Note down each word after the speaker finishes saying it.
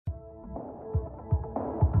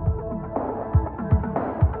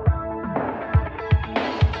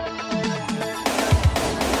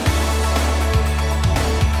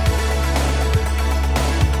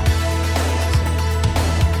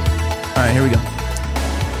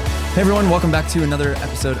Hey everyone, welcome back to another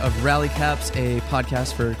episode of Rally Caps, a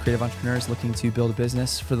podcast for creative entrepreneurs looking to build a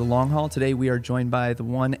business for the long haul. Today we are joined by the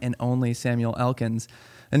one and only Samuel Elkins.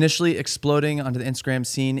 Initially exploding onto the Instagram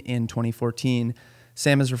scene in 2014,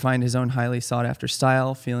 Sam has refined his own highly sought after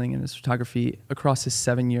style, feeling in his photography across his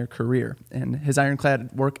 7-year career. And his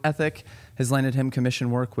ironclad work ethic has landed him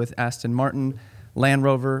commission work with Aston Martin, Land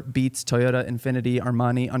Rover, Beats, Toyota, Infiniti,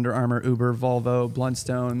 Armani, Under Armour, Uber, Volvo,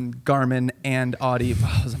 Blundstone, Garmin, and Audi.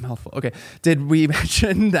 Wow, that was a mouthful. Okay, did we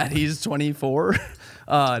mention that he's 24?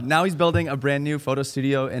 Now he's building a brand new photo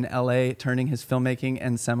studio in LA, turning his filmmaking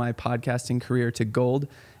and semi-podcasting career to gold.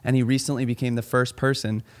 And he recently became the first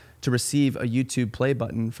person to receive a YouTube play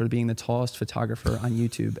button for being the tallest photographer on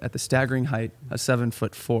YouTube at the staggering height of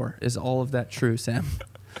 7'4". Is all of that true, Sam?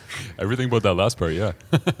 Everything but that last part, yeah.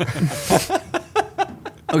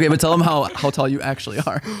 Okay, but tell them how tall you actually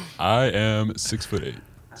are. I am 6'8".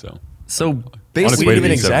 So basically, we didn't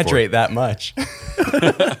even exaggerate that much.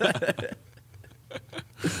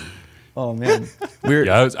 Oh man,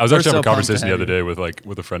 I was actually having a conversation the other day with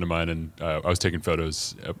a friend of mine, and I was taking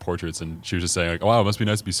photos, portraits, and she was just saying like, "Oh wow, it must be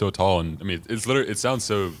nice to be so tall." And I mean, it's literally, it sounds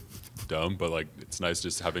so dumb, but like it's nice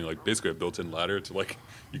just having like basically a built-in ladder to like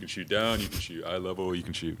you can shoot down, you can shoot eye level, you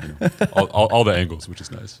can shoot all the angles, which is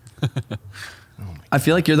nice. I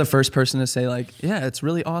feel like you're the first person to say like, yeah, it's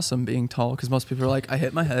really awesome being tall, because most people are like, I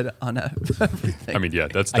hit my head on everything. I mean, yeah,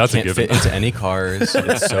 that's I a can't given. fit into any cars.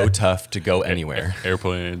 It's so tough to go anywhere.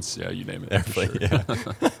 Airplanes, yeah, you name it. Airplane,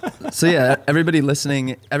 Sure. So yeah, everybody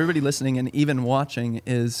listening, and even watching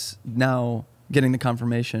is now getting the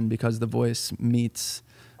confirmation because the voice meets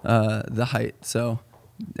the height. So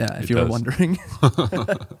yeah, if you were wondering.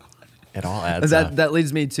 It all adds up. That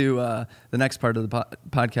leads me to the next part of the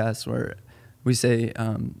podcast where we say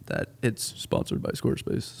that it's sponsored by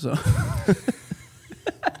Squarespace. So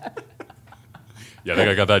Yeah, I think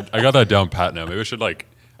I got that down pat now. Maybe I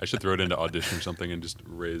should throw it into Audition or something and just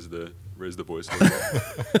raise the voice a little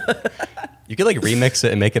bit. You could like remix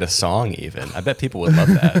it and make it a song even. I bet people would love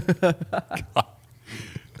that.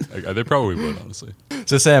 They probably would, honestly.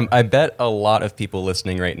 So Sam, I bet a lot of people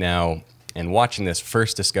listening right now and watching this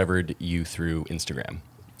first discovered you through Instagram.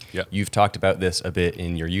 Yeah. You've talked about this a bit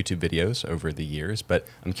in your YouTube videos over the years, but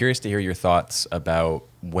I'm curious to hear your thoughts about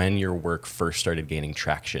when your work first started gaining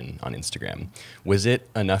traction on Instagram. Was it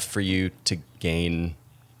enough for you to gain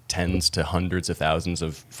tens to hundreds of thousands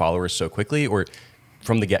of followers so quickly, or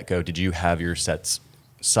from the get-go, did you have your sights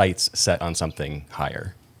set on something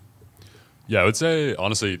higher? Yeah, I would say,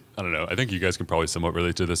 honestly, I don't know. I think you guys can probably somewhat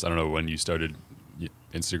relate to this. I don't know when you started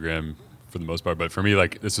Instagram for the most part, but for me,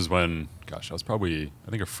 like, this is when, I was probably, I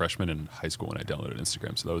think, a freshman in high school when I downloaded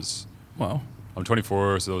Instagram. So that was, wow. I'm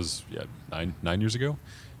 24, so that was, 9 years ago.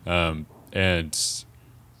 And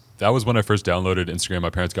that was when I first downloaded Instagram. My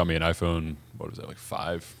parents got me an iPhone, what was that, like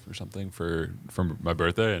 5 or something for my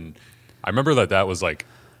birthday. And I remember that was like,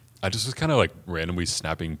 I just was kind of like randomly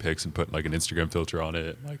snapping pics and putting like an Instagram filter on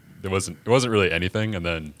it. Like it wasn't really anything. And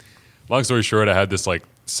then long story short, I had this like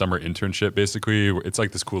summer internship basically. It's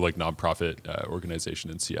like this cool like nonprofit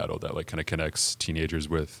organization in Seattle that like kind of connects teenagers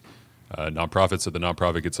with nonprofits. So the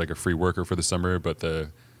nonprofit gets like a free worker for the summer, but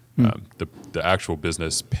the actual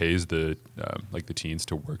business pays the teens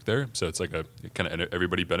to work there. So it's like a kind of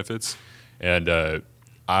everybody benefits. And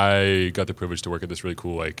I got the privilege to work at this really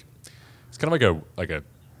cool, like, it's kind of like a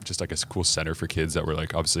cool center for kids that were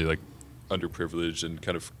like obviously like underprivileged and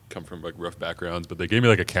kind of come from like rough backgrounds, but they gave me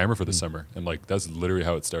like a camera for the summer, and like that's literally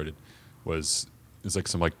how it started. It's like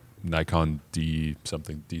some like Nikon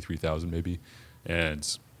D3000 maybe,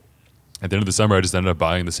 and at the end of the summer I just ended up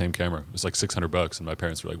buying the same camera. It was like $600, and my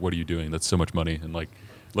parents were like, "What are you doing? That's so much money." And like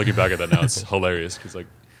looking back at that now, it's hilarious because like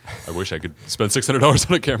I wish I could spend $600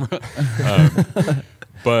 on a camera.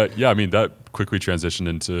 But yeah, I mean, that quickly transitioned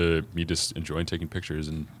into me just enjoying taking pictures.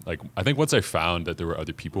 And like, I think once I found that there were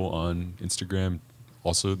other people on Instagram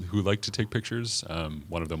also who liked to take pictures,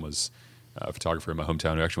 one of them was a photographer in my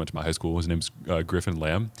hometown who actually went to my high school. His name's Griffin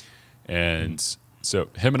Lamb. And so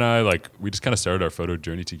him and I, like, we just kind of started our photo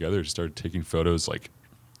journey together, just started taking photos like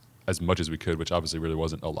as much as we could, which obviously really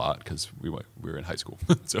wasn't a lot because we were in high school.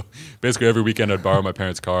 So basically every weekend I'd borrow my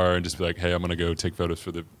parents' car and just be like, hey, I'm going to go take photos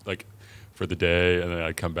for the day, and then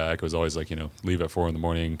I'd come back. It was always like, leave at 4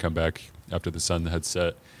 a.m, come back after the sun had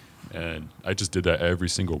set, and I just did that every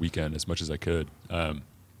single weekend as much as I could. And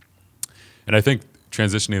I think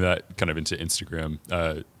transitioning that kind of into Instagram,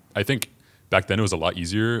 I think back then it was a lot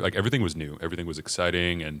easier. Like everything was new, everything was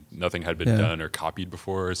exciting, and nothing had been done or copied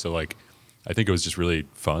before. So like, I think it was just really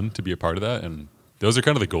fun to be a part of that, and those are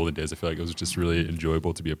kind of the golden days. I feel like it was just really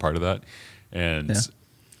enjoyable to be a part of that, and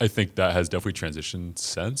I think that has definitely transitioned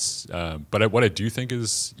since. But what I do think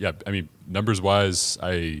is, I mean, numbers wise,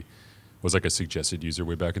 I was like a suggested user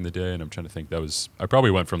way back in the day, and I'm trying to think I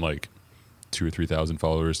probably went from like 2,000 or 3,000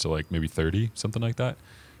 followers to like maybe 30, something like that,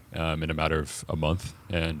 in a matter of a month.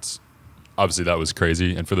 And obviously that was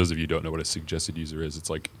crazy. And for those of you who don't know what a suggested user is,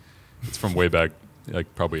 it's from way back,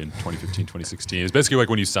 like probably in 2015, 2016. It's basically like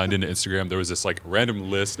when you signed into Instagram, there was this like random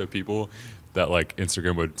list of people that like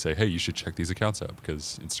Instagram would say, hey, you should check these accounts out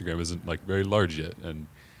because Instagram isn't like very large yet. And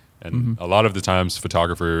a lot of the times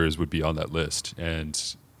photographers would be on that list. And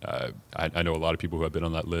I know a lot of people who have been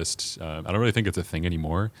on that list. I don't really think it's a thing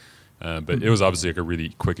anymore. But it was obviously like a really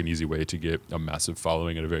quick and easy way to get a massive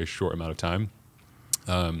following in a very short amount of time.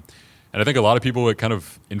 And I think a lot of people, it kind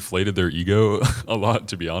of inflated their ego a lot,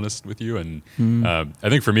 to be honest with you. And I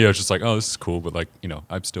think for me, I was just like, oh, this is cool. But like,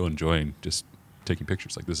 I'm still enjoying just taking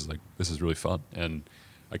pictures. Like, this is really fun. And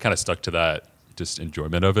I kind of stuck to that just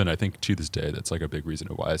enjoyment of it. And I think to this day, that's like a big reason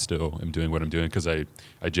why I still am doing what I'm doing, because I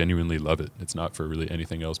genuinely love it. It's not for really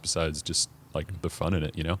anything else besides just like the fun in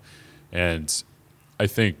it, And I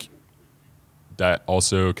think that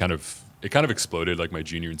also kind of exploded like my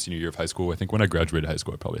junior and senior year of high school. I think when I graduated high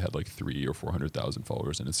school, I probably had like 300,000 or 400,000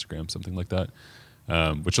 followers on Instagram, something like that,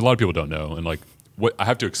 which a lot of people don't know. And like, what I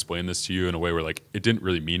have to explain this to you in a way where like it didn't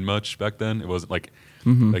really mean much back then. It wasn't like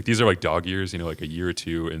like these are like dog years, like a year or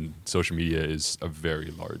two, and social media is a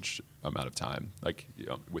very large amount of time, like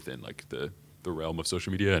within like the realm of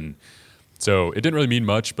social media. And so it didn't really mean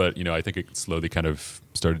much, but I think it slowly kind of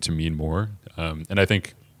started to mean more. And I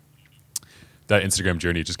think that Instagram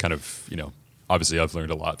journey just kind of, obviously I've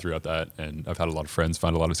learned a lot throughout that, and I've had a lot of friends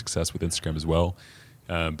find a lot of success with Instagram as well.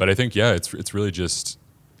 But I think, it's really just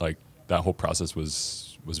like that whole process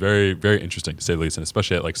was very, very interesting, to say the least, and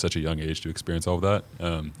especially at like such a young age to experience all of that.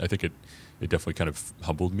 I think it definitely kind of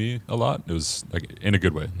humbled me a lot. It was like in a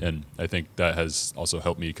good way. And I think that has also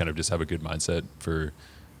helped me kind of just have a good mindset for,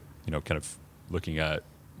 kind of looking at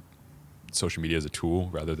social media as a tool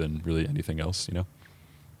rather than really anything else,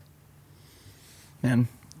 Man,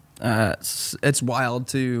 it's wild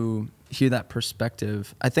to hear that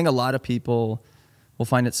perspective. I think a lot of people will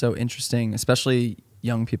find it so interesting, especially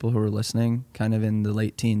young people who are listening, kind of in the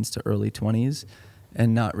late teens to early 20s,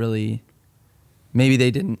 and not really, maybe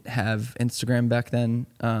they didn't have Instagram back then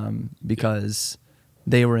because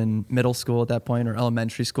they were in middle school at that point, or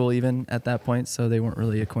elementary school even at that point, so they weren't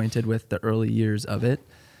really acquainted with the early years of it.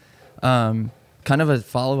 Kind of a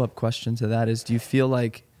follow-up question to that is, do you feel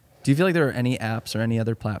like there are any apps or any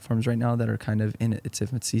other platforms right now that are kind of in its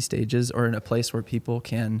infancy stages, or in a place where people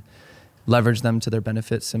can leverage them to their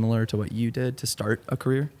benefit, similar to what you did to start a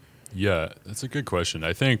career? Yeah, that's a good question.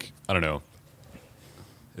 I think, I don't know.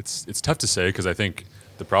 It's tough to say, because I think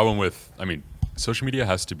the problem with, social media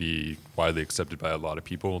has to be widely accepted by a lot of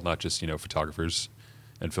people, not just, photographers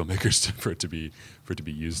and filmmakers for it to be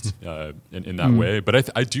used in that way.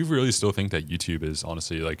 But I do really still think that YouTube is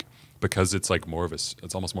honestly, like, because it's like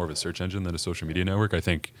it's almost more of a search engine than a social media network. I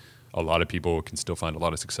think a lot of people can still find a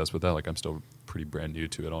lot of success with that. Like, I'm still pretty brand new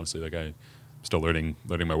to it, honestly. Like, I'm still learning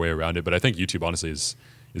my way around it. But I think YouTube honestly is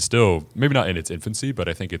still maybe not in its infancy, but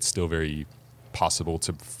I think it's still very possible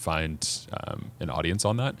to find an audience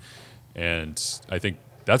on that. And I think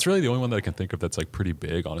that's really the only one that I can think of that's like pretty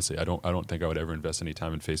big, honestly. I don't think I would ever invest any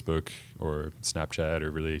time in Facebook or Snapchat or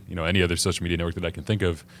really, any other social media network that I can think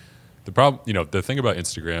of. The problem, the thing about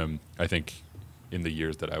Instagram, I think in the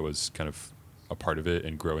years that I was kind of a part of it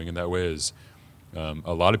and growing in that way, is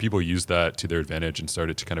a lot of people use that to their advantage and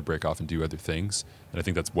started to kind of break off and do other things. And I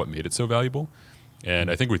think that's what made it so valuable.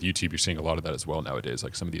 And I think with YouTube, you're seeing a lot of that as well nowadays.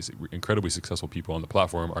 Like, some of these incredibly successful people on the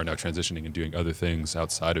platform are now transitioning and doing other things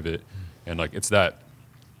outside of it. And like,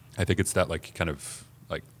 I think it's that like kind of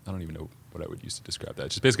like, I don't even know what I would use to describe that.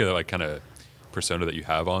 It's just basically that like kind of persona that you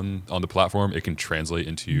have on the platform. It can translate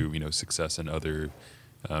into, success in other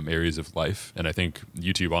areas of life. And I think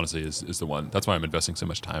YouTube honestly is the one. That's why I'm investing so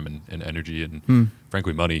much time and energy and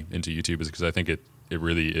frankly money into YouTube, is because I think it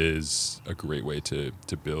really is a great way to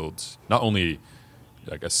build not only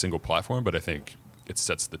like a single platform, but I think it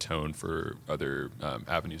sets the tone for other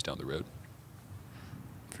avenues down the road.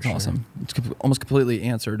 Awesome. It's almost completely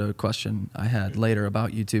answered a question I had later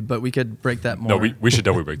about YouTube, but we could break that more. No, we should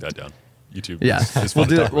definitely break that down. YouTube. Yeah, is fun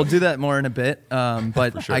to talk about. We'll do that more in a bit.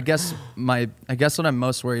 But sure. I guess what I'm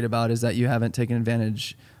most worried about is that you haven't taken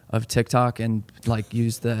advantage of TikTok and like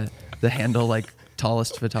used the handle like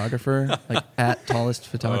tallest photographer, like at tallest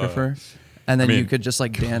photographer, and then you could just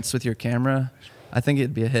like dance with your camera. I think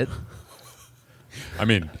it'd be a hit.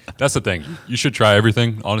 That's the thing. You should try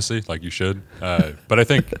everything, honestly. Like, you should. But I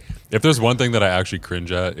think if there's one thing that I actually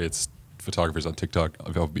cringe at, it's photographers on TikTok,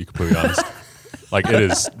 if I'll be completely honest. Like, it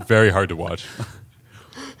is very hard to watch.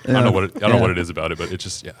 I don't know what it is about it, but it's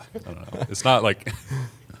just, I don't know. It's not like,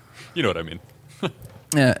 you know what I mean.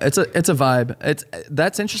 Yeah, it's a vibe.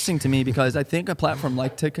 That's interesting to me because I think a platform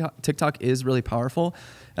like TikTok is really powerful,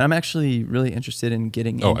 and I'm actually really interested in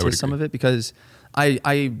getting into some of it because I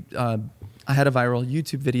had a viral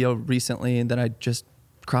YouTube video recently that I just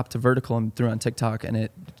cropped to vertical and threw on TikTok, and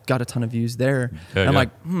it got a ton of views there. And I'm like,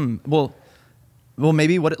 well,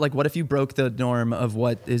 maybe what if you broke the norm of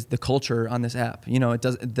what is the culture on this app? You know,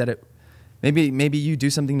 maybe you do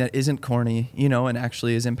something that isn't corny, you know, and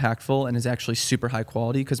actually is impactful and is actually super high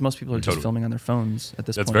quality because most people are just filming on their phones at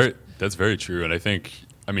this point. That's very true. And I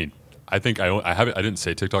didn't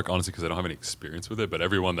say TikTok honestly because I don't have any experience with it, but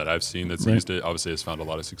everyone that I've seen that's used it obviously has found a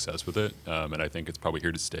lot of success with it. And I think it's probably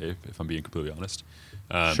here to stay if I'm being completely honest.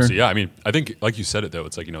 Sure. So yeah, I mean, I think like you said it though,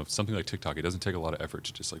 it's like, you know, something like TikTok, it doesn't take a lot of effort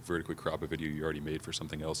to just like vertically crop a video you already made for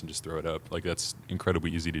something else and just throw it up. Like that's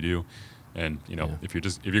incredibly easy to do. And you know, if you're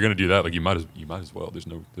going to do that, like you might as well.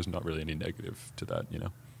 There's not really any negative to that, you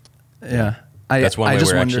know? Yeah. That's one way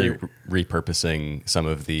we're actually repurposing some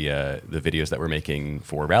of the videos that we're making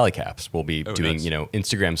for rally caps. We'll be doing, you know,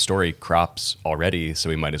 Instagram story crops already, so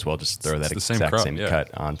we might as well just throw that exact same cut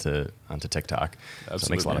onto TikTok. Absolutely. So it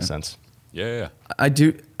makes a lot of sense. Yeah. I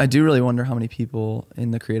do really wonder how many people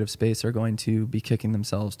in the creative space are going to be kicking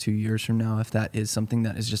themselves 2 years from now if that is something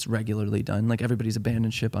that is just regularly done. Like everybody's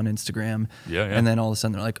abandoned ship on Instagram. Yeah. And then all of a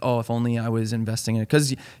sudden they're like, oh, if only I was investing in it.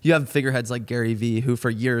 Because you have figureheads like Gary Vee who for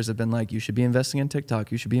years have been like, you should be investing in TikTok.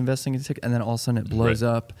 You should be investing in TikTok. And then all of a sudden it blows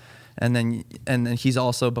up. And then he's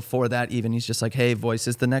also before that even he's just like, hey, voice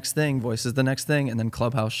is the next thing. Voice is the next thing. And then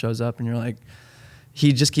Clubhouse shows up and you're like,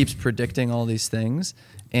 he just keeps predicting all these things.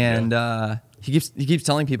 And he keeps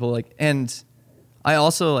telling people like, and I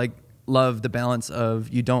also like love the balance of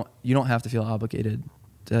you don't have to feel obligated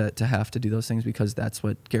to have to do those things because that's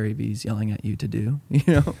what Gary Vee's yelling at you to do, you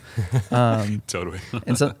know. Totally.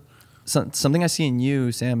 And so something I see in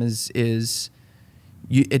you, Sam, is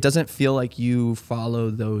you. It doesn't feel like you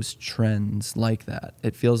follow those trends like that.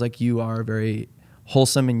 It feels like you are very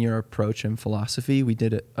wholesome in your approach and philosophy. We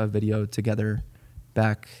did a video together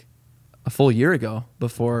back a full year ago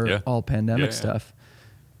before all pandemic stuff.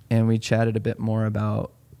 And we chatted a bit more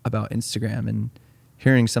about Instagram and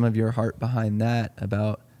hearing some of your heart behind that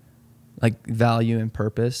about like value and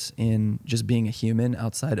purpose in just being a human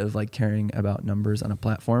outside of like caring about numbers on a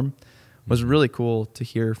platform was really cool to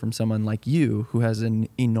hear from someone like you who has an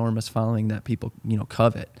enormous following that people, you know,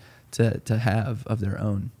 covet to have of their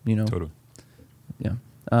own, you know? Totally. Yeah.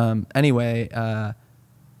 Anyway,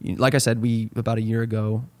 like I said, we about a year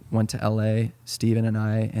ago went to LA, Steven and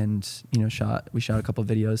I, and you know, we shot a couple of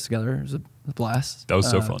videos together. It was a blast. That was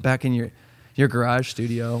so fun. Back in your garage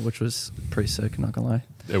studio, which was pretty sick, not gonna lie.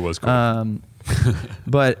 It was cool.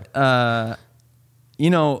 But you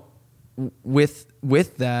know,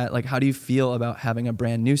 with that, like, how do you feel about having a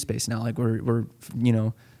brand new space now? Like we're you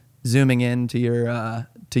know, zooming into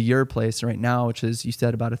your place right now, which is, you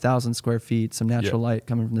said, about 1,000 square feet, some natural light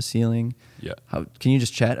coming from the ceiling. Yeah. Can you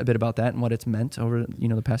just chat a bit about that and what it's meant over, you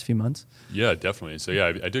know, the past few months? Yeah, definitely. So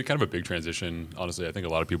yeah, I did kind of a big transition. Honestly, I think a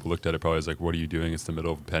lot of people looked at it probably as like, what are you doing? It's the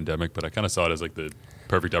middle of a pandemic, but I kind of saw it as like the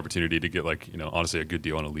perfect opportunity to get like, you know, honestly a good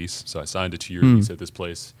deal on a lease. So I signed a 2-year lease at this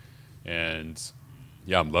place, and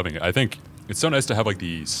yeah, I'm loving it. I think it's so nice to have like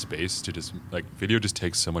the space to just like, video just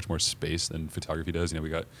takes so much more space than photography does. You know, we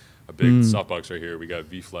got a big softbox right here. We got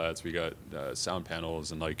V flats, we got sound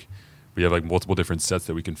panels, and like we have like multiple different sets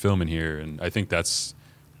that we can film in here. And I think that's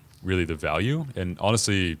really the value. And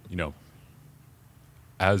honestly, you know,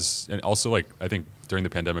 and also like, I think during the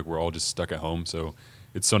pandemic, we're all just stuck at home. So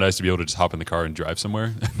it's so nice to be able to just hop in the car and drive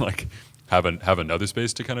somewhere and like have another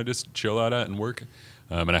space to kind of just chill out at and work.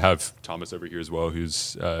 And I have Thomas over here as well,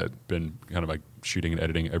 who's been kind of like shooting and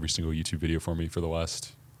editing every single YouTube video for me for the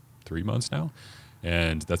last 3 months now.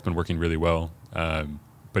 And that's been working really well.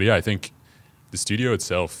 But yeah, I think the studio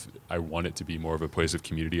itself, I want it to be more of a place of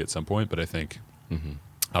community at some point. But I think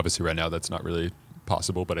obviously right now that's not really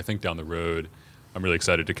possible. But I think down the road, I'm really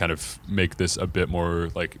excited to kind of make this a bit more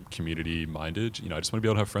like community minded. You know, I just want to be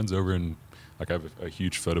able to have friends over, and like I have a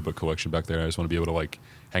huge photo book collection back there. I just want to be able to like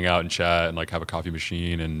hang out and chat and like have a coffee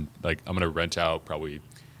machine, and like I'm going to rent out probably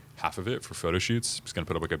half of it for photo shoots. I'm just going to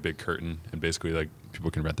put up like a big curtain, and basically like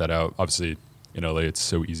people can rent that out. Obviously in LA, it's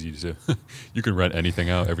so easy to, you can rent anything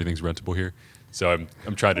out. Everything's rentable here. So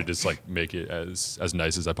I'm trying to just like make it as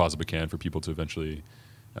nice as I possibly can for people to eventually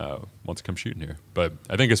want to come shoot in here. But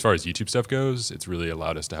I think as far as YouTube stuff goes, it's really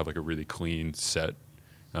allowed us to have like a really clean set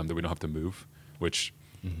that we don't have to move, which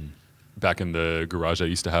back in the garage I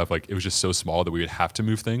used to have, like it was just so small that we would have to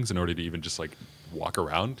move things in order to even just like walk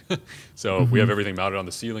around. So we have everything mounted on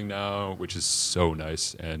the ceiling now, which is so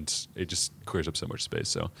nice, and it just clears up so much space.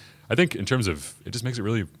 So I think in terms of, it just makes it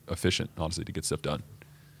really efficient, honestly, to get stuff done.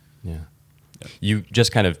 Yeah. You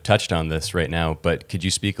just kind of touched on this right now, but could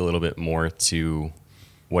you speak a little bit more to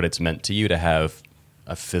what it's meant to you to have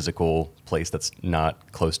a physical place that's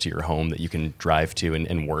not close to your home that you can drive to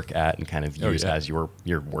and work at and kind of use as your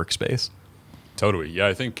workspace? Totally. Yeah,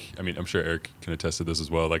 I think, I mean, I'm sure Eric can attest to this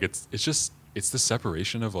as well. Like it's the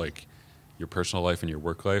separation of like your personal life and your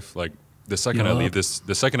work life. Like the second I leave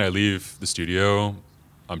the studio,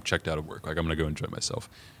 I'm checked out of work. Like I'm going to go enjoy myself.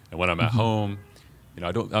 And when I'm at home, you know,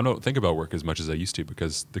 I don't think about work as much as I used to,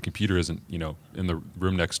 because the computer isn't, you know, in the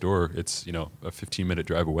room next door. It's, you know, a 15-minute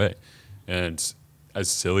drive away. And as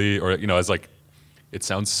silly, or, you know, as like, it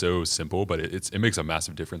sounds so simple, but it makes a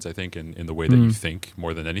massive difference, I think, in the way that you think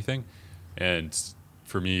more than anything. And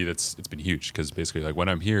for me, it's been huge, because basically, like when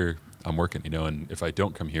I'm here, I'm working, you know, and if I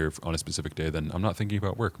don't come here on a specific day, then I'm not thinking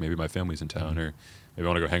about work. Maybe my family's in town, or maybe I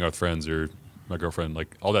want to go hang out with friends or my girlfriend.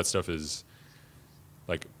 Like all that stuff is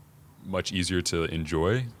like much easier to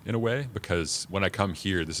enjoy in a way, because when I come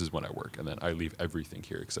here, this is when I work, and then I leave everything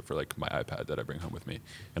here except for like my iPad that I bring home with me,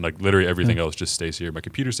 and like literally everything else just stays here. My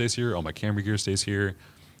computer stays here, all my camera gear stays here,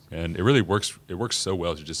 and it really works. It works so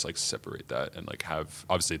well to just like separate that and like have.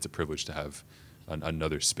 Obviously, it's a privilege to have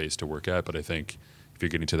another space to work at, but I think if you're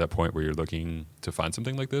getting to that point where you're looking to find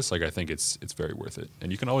something like this, like I think it's very worth it,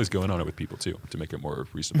 and you can always go in on it with people too to make it more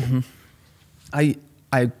reasonable. I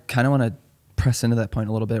kind of want to press into that point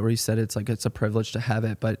a little bit, where you said it's like it's a privilege to have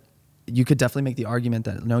it, but you could definitely make the argument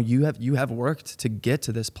that no, you have worked to get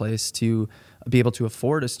to this place to be able to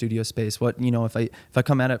afford a studio space. What, you know, if I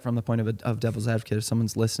come at it from the point of devil's advocate, if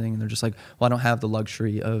someone's listening and they're just like, well, I don't have the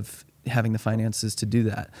luxury of having the finances to do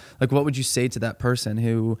that, like what would you say to that person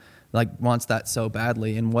who like wants that so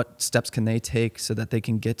badly, and what steps can they take so that they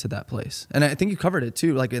can get to that place? And I think you covered it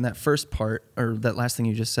too, like in that first part, or that last thing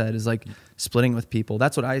you just said, is like splitting with people.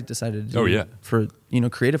 That's what I decided to do for, you know,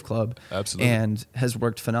 Creative Club. Absolutely. And has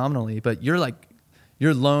worked phenomenally. But you're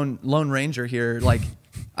lone ranger here. Like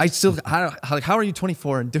how are you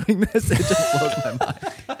 24 and doing this? It just blows my mind.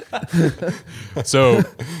 So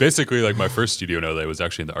basically, like my first studio in LA was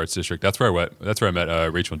actually in the Arts District. That's where I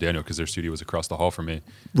met Rachel and Daniel, because their studio was across the hall from me.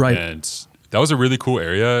 Right. And that was a really cool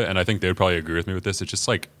area, and I think they would probably agree with me with this. It's just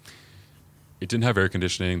like, it didn't have air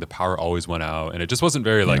conditioning. The power always went out, and it just wasn't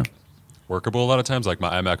very like workable a lot of times. Like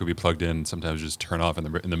my iMac would be plugged in, sometimes just turn off in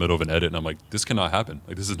the middle of an edit, and I'm like, this cannot happen.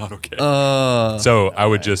 Like this is not okay. So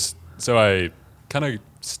I kind of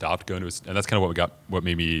stopped going to, and that's kind of what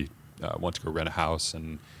made me want to go rent a house.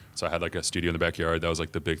 And so I had like a studio in the backyard. That was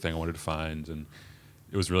like the big thing I wanted to find, and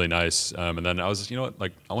it was really nice. And then I was, you know what,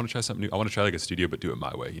 like I want to try something new. I want to try like a studio, but do it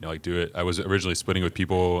my way. You know, like do it. I was originally splitting with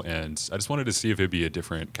people, and I just wanted to see if it'd be a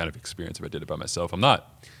different kind of experience if I did it by myself. I'm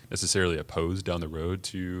not necessarily opposed down the road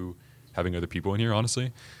to having other people in here,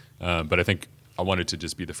 honestly. But I think I wanted to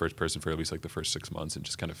just be the first person for at least like the first 6 months, and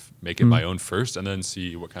just kind of make it my own first, and then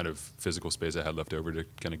see what kind of physical space I had left over to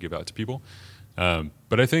kind of give out to people.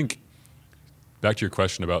 But I think back to your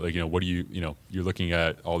question about like, you know, what do you're looking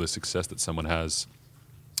at all the success that someone has.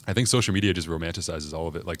 I think social media just romanticizes all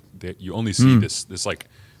of it. Like you only see this like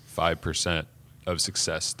 5% of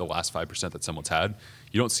success, the last 5% that someone's had.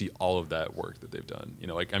 You don't see all of that work that they've done. You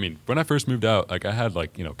know, like, I mean, when I first moved out, like I had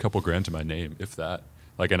like, you know, a couple grand to my name, if that.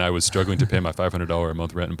 Like, and I was struggling to pay my $500 a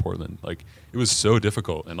month rent in Portland. Like, it was so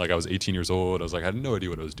difficult. And like, I was 18 years old. I was like, I had no idea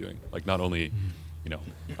what I was doing. Like, not only, you know,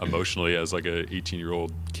 emotionally as like a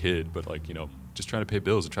 18-year-old kid, but like, you know, just trying to pay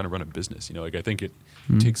bills and trying to run a business. You know, like I think it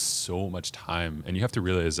takes so much time, and you have to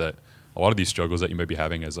realize that a lot of these struggles that you might be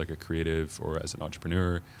having as like a creative or as an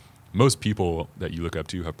entrepreneur, most people that you look up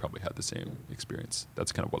to have probably had the same experience.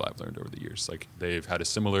 That's kind of what I've learned over the years. Like they've had a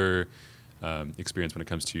similar experience when it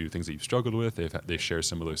comes to things that you've struggled with. They share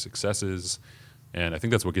similar successes, and I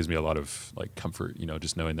think that's what gives me a lot of like comfort. You know,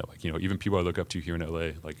 just knowing that like, you know, even people I look up to here in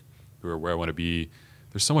LA, like who are where I want to be,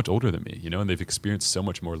 they're so much older than me, you know, and they've experienced so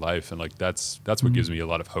much more life, and like that's what gives me a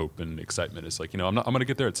lot of hope and excitement. It's like, you know, I'm going to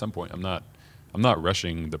get there at some point. I'm not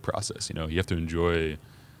rushing the process. You know, you have to enjoy.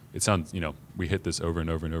 It sounds, you know, we hit this over and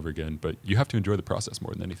over and over again, but you have to enjoy the process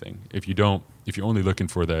more than anything. If you're only looking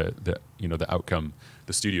for the you know, the outcome,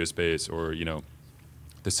 the studio space, or, you know,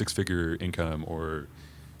 the 6-figure income, or,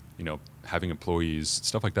 you know, having employees,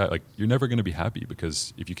 stuff like that, like you're never going to be happy,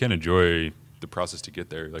 because if you can't enjoy the process to get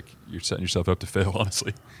there, like you're setting yourself up to fail,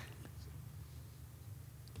 honestly.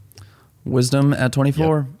 Wisdom at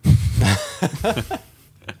 24. Yep.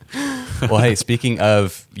 Well, hey, speaking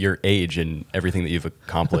of your age and everything that you've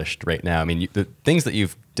accomplished right now, I mean, the things that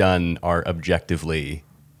you've done are objectively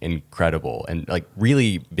incredible and like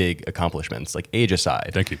really big accomplishments, like age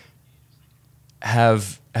aside. Thank you.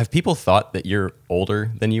 Have people thought that you're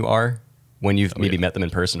older than you are when you've maybe met them in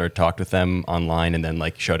person or talked with them online and then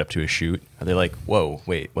like showed up to a shoot? Are they like, whoa,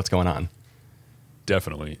 wait, what's going on?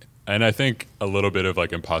 Definitely. And I think a little bit of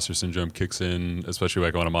like imposter syndrome kicks in, especially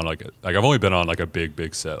like when I'm on like I've only been on like a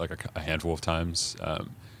big set like a handful of times.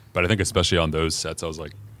 But I think especially on those sets, I was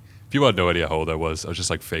like, people had no idea how old I was. I was just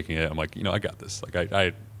like faking it. I'm like, I got this. Like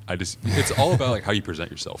I just, it's all about like how you present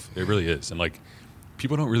yourself. It really is. And like,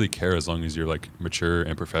 people don't really care as long as you're like mature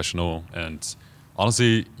and professional. And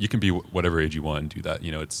honestly, you can be whatever age you want and do that.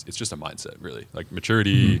 It's just a mindset, really. Like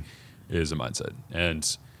maturity is a mindset.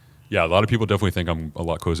 And yeah, a lot of people definitely think I'm a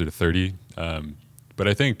lot closer to 30. But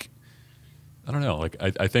I think, I don't know, like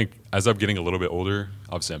I think as I'm getting a little bit older,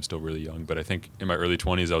 obviously I'm still really young, but I think in my early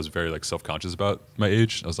 20s, I was very like self-conscious about my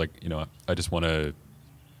age. I was like, I just want to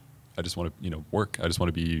work. I just want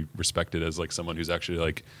to be respected as like someone who's actually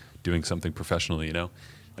like doing something professionally,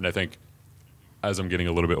 And I think as I'm getting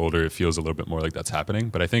a little bit older, it feels a little bit more like that's happening.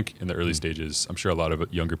 But I think in the early stages, I'm sure a lot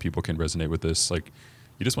of younger people can resonate with this. Like,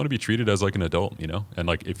 you just want to be treated as like an adult, And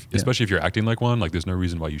like, especially if you're acting like one, like there's no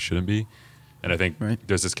reason why you shouldn't be. And I think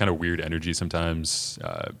there's this kind of weird energy sometimes,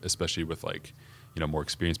 especially with like, more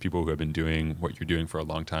experienced people who have been doing what you're doing for a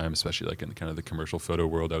long time, especially like in kind of the commercial photo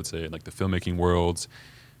world, I would say, and like the filmmaking world.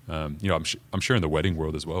 I'm sure in the wedding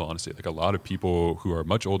world as well, honestly, like a lot of people who are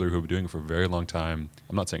much older who have been doing it for a very long time.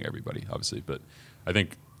 I'm not saying everybody, obviously, but I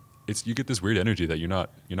think you get this weird energy that you're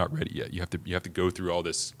not ready yet. You have to go through all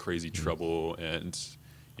this crazy trouble and,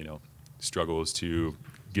 struggles to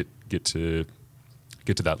get to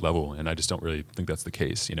that level. And I just don't really think that's the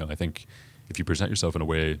case. I think if you present yourself in a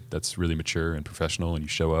way that's really mature and professional and you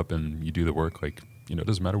show up and you do the work, like, it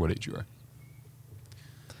doesn't matter what age you are.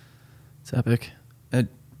 It's epic. It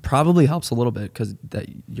probably helps a little bit because that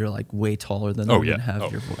you're like way taller than them and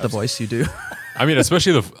have the voice you do. I mean,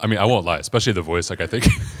 especially I won't lie, especially the voice. Like I think,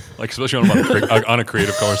 like especially when I'm on a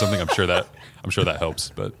creative call or something, I'm sure that helps.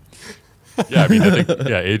 But yeah, I mean, I think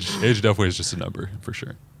age definitely is just a number for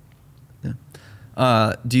sure.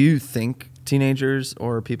 Yeah. Do you think teenagers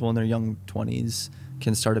or people in their young 20s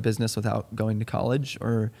can start a business without going to college,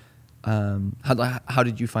 or how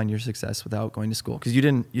did you find your success without going to school? Because you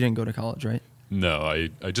didn't go to college, right? No,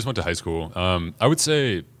 I just went to high school. I would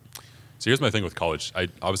say, so here's my thing with college. I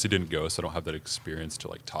obviously didn't go, so I don't have that experience to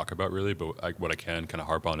like talk about really, but what I can kind of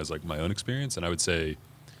harp on is like my own experience. And I would say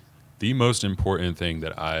the most important thing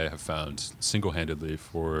that I have found single-handedly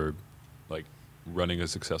for like running a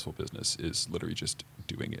successful business is literally just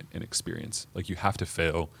doing it and experience. Like you have to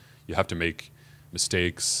fail, you have to make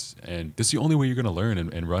mistakes, and this is the only way you're going to learn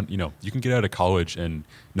and run. You can get out of college and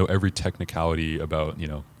know every technicality about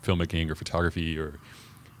filmmaking or photography or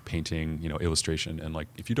painting, illustration, and like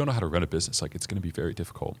if you don't know how to run a business, like it's going to be very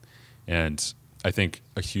difficult. And I think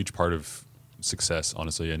a huge part of success,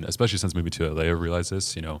 honestly, and especially since moving to LA, I've realized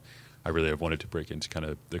this. I really have wanted to break into kind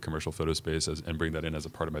of the commercial photo space and bring that in as a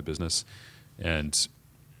part of my business. And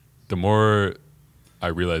the more I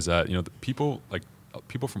realize that,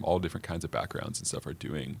 people from all different kinds of backgrounds and stuff are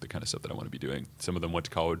doing the kind of stuff that I want to be doing. Some of them went to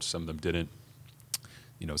college, some of them didn't.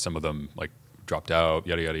 Some of them like dropped out,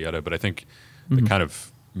 yada, yada, yada. But I think the kind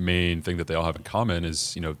of main thing that they all have in common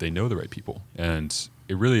is, they know the right people. And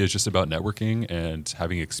it really is just about networking and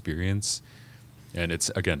having experience. And it's,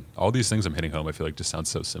 again, all these things I'm hitting home, I feel like just sounds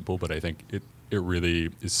so simple, but I think it really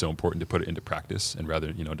is so important to put it into practice and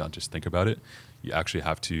rather, not just think about it. You actually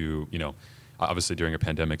have to, obviously during a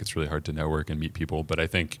pandemic, it's really hard to network and meet people, but I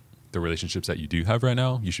think the relationships that you do have right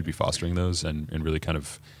now, you should be fostering those and really kind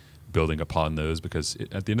of building upon those, because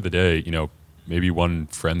at the end of the day, maybe one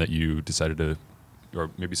friend that you decided to,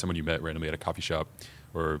 or maybe someone you met randomly at a coffee shop,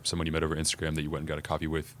 or someone you met over Instagram that you went and got a coffee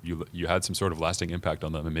with, you had some sort of lasting impact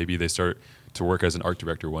on them, and maybe they start to work as an art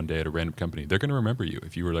director one day at a random company. They're going to remember you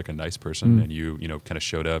if you were like a nice person and you kind of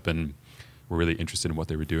showed up and were really interested in what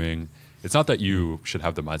they were doing. It's not that you should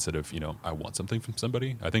have the mindset of, I want something from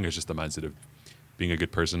somebody. I think it's just the mindset of being a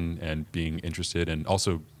good person and being interested, and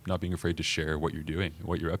also not being afraid to share what you're doing,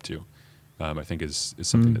 what you're up to. I think is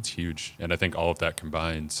something that's huge. And I think all of that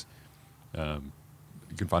combined,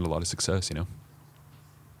 you can find a lot of success,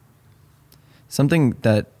 Something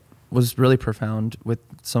that was really profound with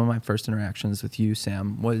some of my first interactions with you,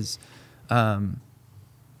 Sam, was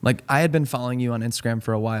like I had been following you on Instagram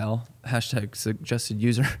for a while,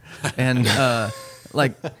 #suggested_user. And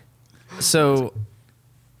so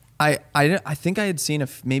I think I had seen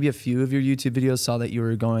maybe a few of your YouTube videos, saw that you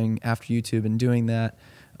were going after YouTube and doing that.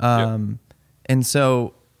 And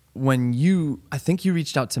so when I think you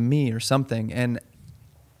reached out to me or something, and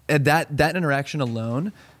that interaction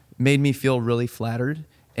alone made me feel really flattered.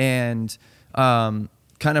 And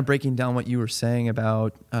kind of breaking down what you were saying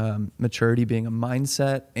about maturity being a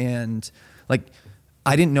mindset, and like,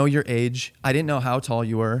 I didn't know your age. I didn't know how tall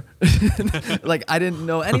you were. Like, I didn't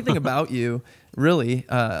know anything about you, really,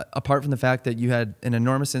 apart from the fact that you had an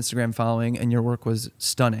enormous Instagram following and your work was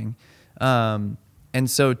stunning. And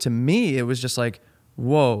so to me, it was just like,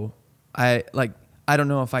 whoa, I don't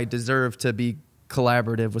know if I deserve to be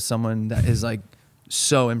collaborative with someone that is like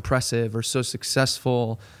so impressive or so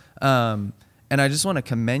successful. And I just want to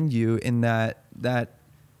commend you in that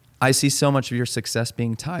I see so much of your success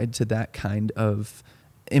being tied to that kind of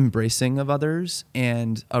embracing of others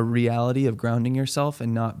and a reality of grounding yourself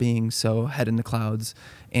and not being so head in the clouds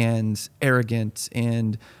and arrogant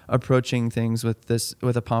and approaching things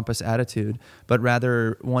with a pompous attitude, but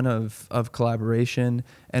rather one of collaboration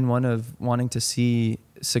and one of wanting to see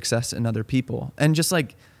success in other people and just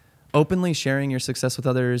like openly sharing your success with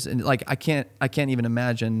others. And like, I can't even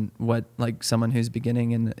imagine what like someone who's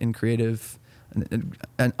beginning in creative and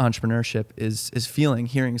entrepreneurship is feeling,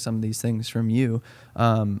 hearing some of these things from you.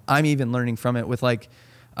 I'm even learning from it with like,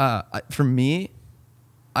 for me,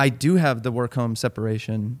 I do have the work home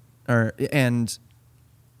separation and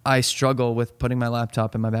I struggle with putting my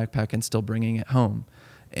laptop in my backpack and still bringing it home.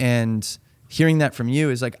 And hearing that from you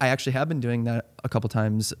is like, I actually have been doing that a couple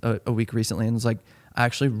times a week recently. And it's like, I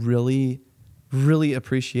actually really, really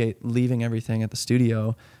appreciate leaving everything at the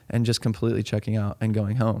studio and just completely checking out and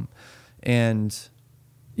going home. And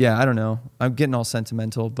yeah, I don't know. I'm getting all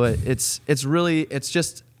sentimental, but it's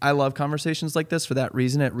just, I love conversations like this for that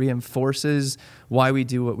reason. It reinforces why we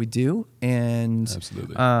do what we do. And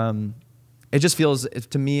absolutely. It just feels,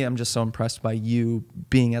 to me, I'm just so impressed by you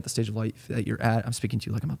being at the stage of life that you're at. I'm speaking to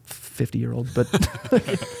you like I'm a 50-year-old, but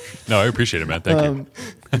no, I appreciate it, man. Thank you.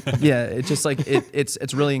 Yeah, it's just like,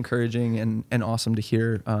 it's really encouraging and awesome to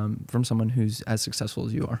hear from someone who's as successful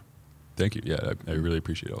as you are. Thank you. Yeah, I really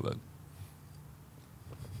appreciate all that.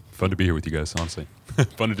 Fun to be here with you guys, honestly.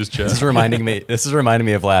 Fun to just chat. This is reminding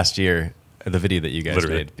me of last year, the video that you guys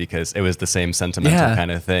made, because it was the same sentimental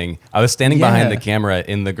kind of thing. I was standing behind the camera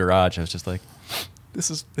in the garage. I was just like,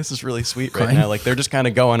 this is really sweet right now. Like, they're just kind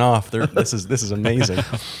of going off. This is amazing.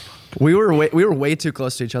 We were way too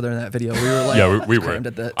close to each other in that video. We were like, yeah, we were.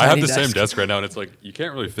 I have the desk. same desk right now, and it's like, you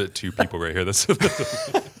can't really fit two people right here.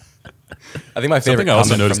 I think my favorite I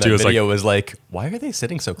also comment noticed from that too is video was like, why are they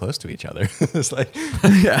sitting so close to each other? It's like,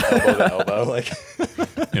 elbow to elbow, like,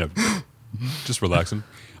 just relaxing.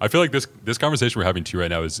 I feel like this conversation we're having too right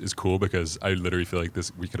now is cool because I literally feel like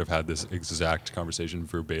we could have had this exact conversation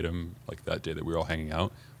verbatim like that day that we were all hanging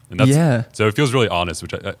out. And that's, so it feels really honest,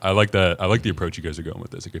 which I like that. I like the approach you guys are going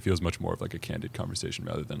with this. Like, it feels much more of like a candid conversation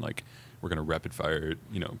rather than like we're going to rapid fire,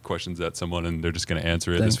 questions at someone and they're just going to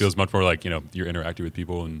answer it. Thanks. This feels much more like, you're interacting with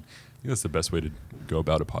people, and I think that's the best way to go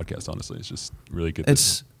about a podcast, honestly. It's just really get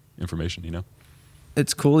this information,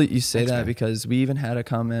 It's cool that you say Thanks, that, man. because we even had a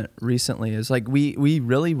comment recently. Is like, we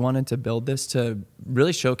really wanted to build this to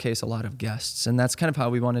really showcase a lot of guests. And that's kind of how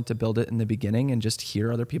we wanted to build it in the beginning, and just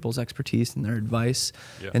hear other people's expertise and their advice.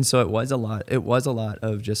 Yeah. And so it was a lot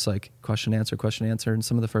of just like question, answer in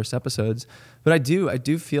some of the first episodes. But I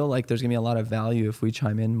do feel like there's gonna be a lot of value if we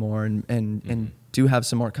chime in more and do have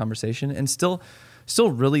some more conversation, and still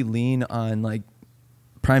really lean on like,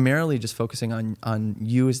 primarily just focusing on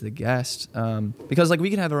you as the guest, because like we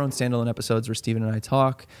can have our own standalone episodes where Steven and I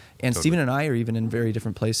talk, and Steven and I are even in very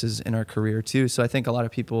different places in our career too. So I think a lot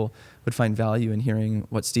of people would find value in hearing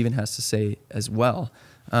what Steven has to say as well.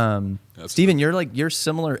 Steven, you're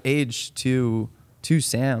similar age to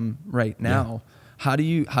Sam right now. Yeah. How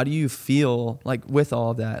do you feel like with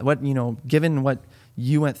all of that? What, given what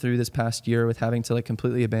you went through this past year with having to like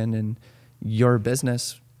completely abandon your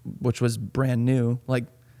business, which was brand new. Like,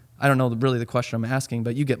 I don't know really the question I'm asking,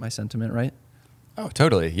 but you get my sentiment, right? Oh,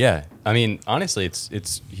 totally. Yeah. I mean, honestly,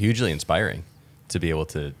 it's hugely inspiring to be able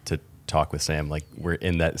to talk with Sam. Like, we're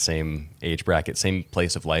in that same age bracket, same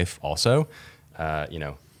place of life also,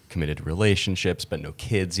 committed to relationships, but no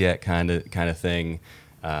kids yet kind of thing.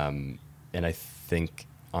 And I think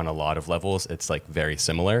on a lot of levels, it's like very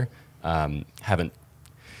similar. Haven't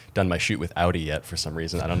done my shoot with Audi yet for some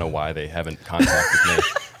reason. I don't know why they haven't contacted me.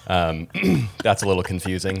 That's a little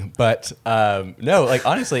confusing, but no, like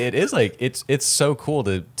honestly, it is like it's so cool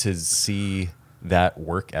to see that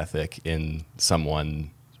work ethic in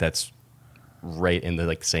someone that's right in the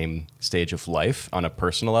like same stage of life on a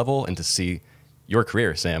personal level, and to see your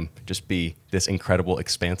career, Sam, just be this incredible,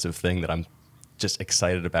 expansive thing that I'm just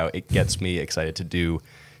excited about. It gets me excited to do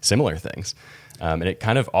similar things. And it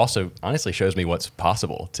kind of also honestly shows me what's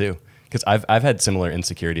possible too. Because I've had similar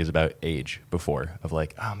insecurities about age before, of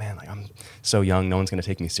like, oh man, like I'm so young, no one's going to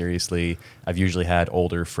take me seriously. I've usually had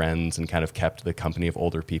older friends and kind of kept the company of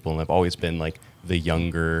older people, and I've always been like the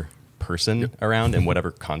younger person around in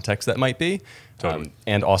whatever context that might be. Totally.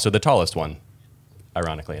 And also the tallest one,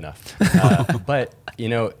 ironically enough. But you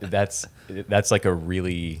know, that's like a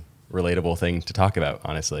really relatable thing to talk about,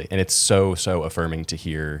 honestly. And it's so affirming to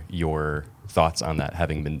hear your thoughts on that,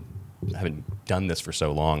 having done this for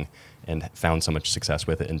so long and found so much success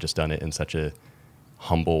with it, and just done it in such a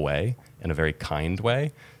humble way, in a very kind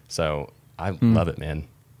way. So I love it, man.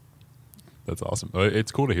 That's awesome.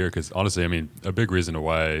 It's cool to hear, because honestly, I mean, a big reason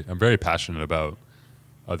why I'm very passionate about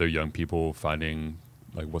other young people finding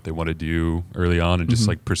like what they want to do early on and just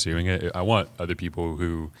like pursuing it. I want other people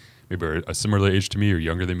who maybe are a similar age to me or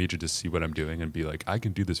younger than me to just see what I'm doing and be like, I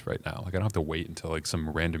can do this right now. Like I don't have to wait until like some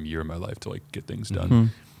random year in my life to like get things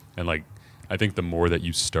done. And like, I think the more that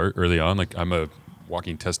you start early on, like I'm a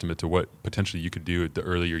walking testament to what potentially you could do the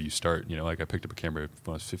earlier you start. You know, like I picked up a camera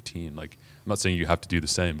when I was 15. Like I'm not saying you have to do the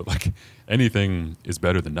same, but like anything is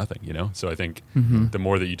better than nothing, you know? So I think the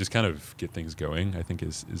more that you just kind of get things going, I think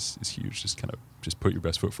is huge. Just kind of just put your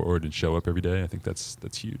best foot forward and show up every day. I think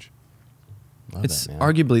that's huge. Love it's that,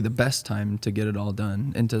 man. arguably the best time to get it all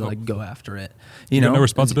done and to like go after it. You know, no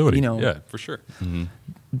responsibility. You know, yeah, for sure.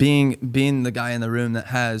 Being the guy in the room that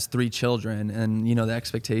has 3 children, and you know the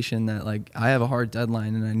expectation that like I have a hard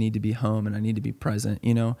deadline and I need to be home and I need to be present.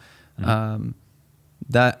 You know,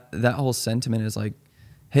 that whole sentiment is like,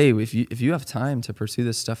 hey, if you have time to pursue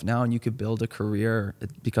this stuff now and you could build a career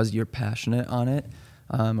because you're passionate on it,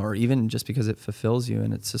 or even just because it fulfills you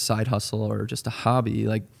and it's a side hustle or just a hobby,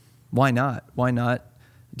 like. Why not? Why not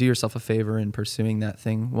do yourself a favor in pursuing that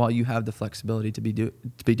thing while you have the flexibility to be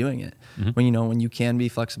doing it? When you can be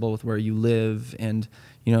flexible with where you live, and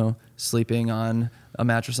you know, sleeping on a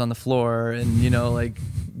mattress on the floor, and you know, like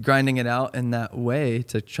grinding it out in that way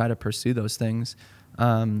to try to pursue those things.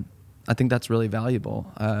 I think that's really valuable.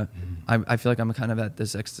 I feel like I'm kind of at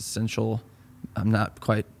this existential. I'm not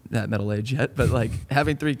quite that middle age yet, but like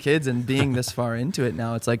having 3 kids and being this far into it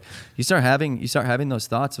now, it's like you start having those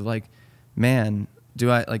thoughts of like, man,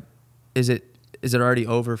 do I like, is it already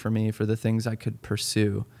over for me for the things I could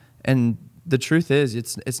pursue? And the truth is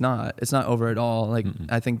it's not over at all. Like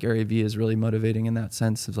I think Gary Vee is really motivating in that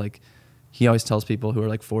sense of like, he always tells people who are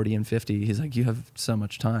like 40 and 50, he's like, you have so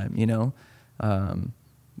much time, you know,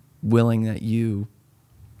 willing that you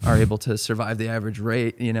are able to survive the average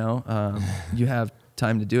rate, you know, you have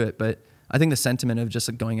time to do it. But I think the sentiment of just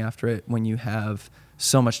like going after it when you have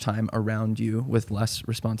so much time around you with less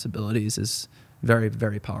responsibilities is very,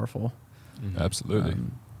 very powerful. Absolutely.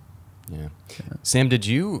 Yeah. Sam, did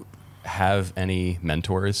you have any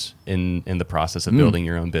mentors in the process of building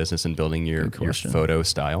your own business and building your photo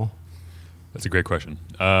style? That's a great question.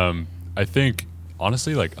 I think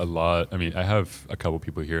honestly, like a lot, I mean, I have a couple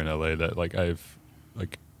people here in LA that like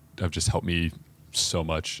have just helped me so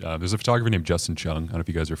much. There's a photographer named Justin Chung. I don't know if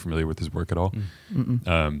you guys are familiar with his work at all.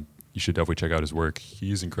 You should definitely check out his work.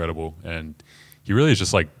 He's incredible. And he really is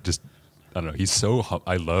just I don't know, he's so,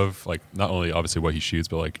 I love like not only obviously what he shoots,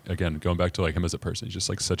 but like, again, going back to like him as a person, he's just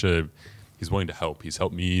like he's willing to help. He's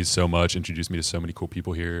helped me so much, introduced me to so many cool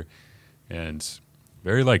people here, and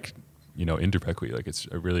very like, you know, indirectly, like it's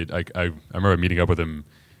a really, like I remember meeting up with him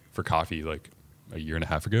for coffee like a year and a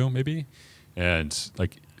half ago maybe. And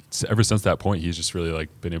like, ever since that point, he's just really like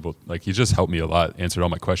been able, like he's just helped me a lot, answered all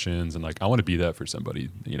my questions, and like I want to be that for somebody,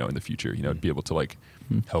 you know, in the future, you know, to be able to like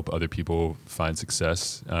help other people find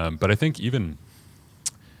success. But I think even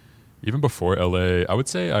before LA, I would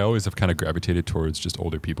say I always have kind of gravitated towards just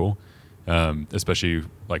older people, especially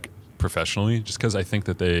like professionally, just because I think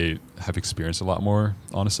that they have experienced a lot more,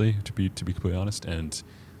 honestly, to be completely honest, and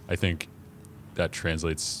I think that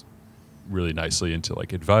translates really nicely into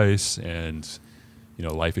like advice and, you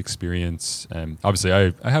know, life experience. And obviously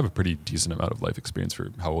I have a pretty decent amount of life experience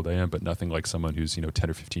for how old I am, but nothing like someone who's, you know, 10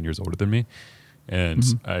 or 15 years older than me. And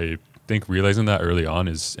I think realizing that early on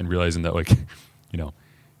and realizing that like, you know,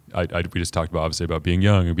 we just talked about obviously about being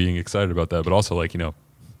young and being excited about that, but also like, you know,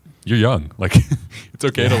 you're young. Like it's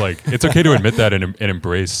okay to like, it's okay to admit that and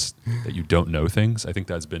embrace that you don't know things. I think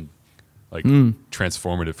that's been like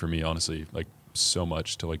transformative for me, honestly, like so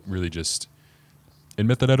much to like really just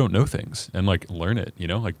admit that I don't know things and like learn it, you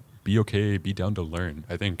know, like be okay, be down to learn.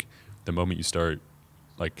 I think the moment you start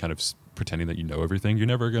like kind of pretending that you know everything, you're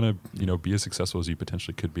never going to, you know, be as successful as you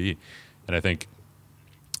potentially could be. And I think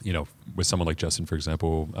you know, with someone like Justin, for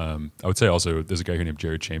example, I would say also there's a guy here named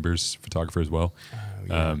Jared Chambers, photographer as well.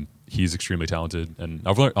 He's extremely talented, and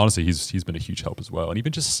I've learned, honestly, he's been a huge help as well. And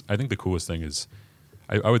even just, I think the coolest thing is,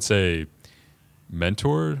 I would say,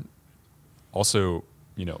 mentor. Also,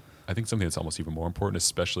 you know, I think something that's almost even more important,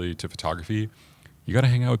 especially to photography, you got to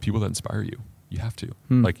hang out with people that inspire you. You have to.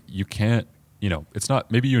 Like, you can't, you know, it's not,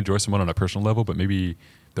 maybe you enjoy someone on a personal level, but maybe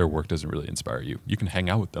their work doesn't really inspire you. You can hang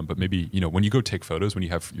out with them, but maybe, you know, when you go take photos, when you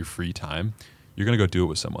have your free time, you're going to go do it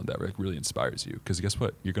with someone that really inspires you. Because guess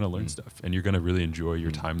what? You're going to learn stuff, and you're going to really enjoy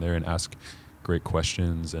your time there and ask great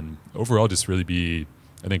questions, and overall just really be,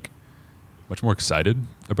 I think, much more excited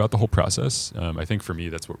about the whole process. I think for me,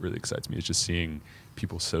 that's what really excites me, is just seeing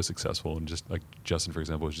people so successful, and just like Justin, for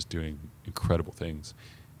example, is just doing incredible things.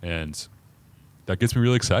 And that gets me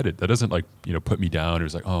really excited. That doesn't, like, you know, put me down or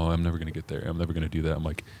is like, oh, I'm never going to get there. I'm never going to do that. I'm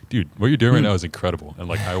like, dude, what you're doing right now is incredible. And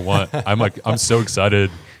like, I'm so excited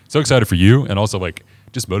for you. And also, like,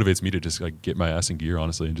 just motivates me to just like get my ass in gear,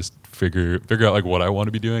 honestly, and just figure out like what I want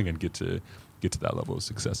to be doing and get to that level of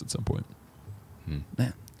success at some point.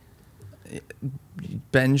 Man.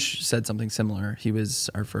 Benj said something similar. He was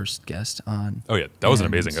our first guest on. Oh yeah. That was an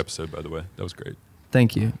amazing episode, by the way. That was great.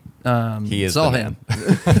 Thank you. He is it's all the him.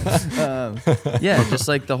 Yeah, just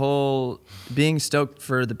like the whole being stoked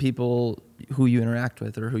for the people who you interact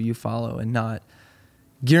with or who you follow, and not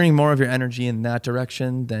gearing more of your energy in that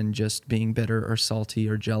direction than just being bitter or salty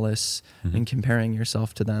or jealous and comparing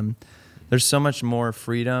yourself to them. There's so much more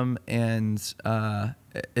freedom, and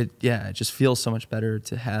it just feels so much better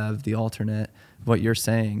to have the alternate of what you're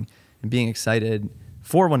saying and being excited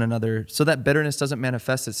for one another, so that bitterness doesn't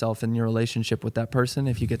manifest itself in your relationship with that person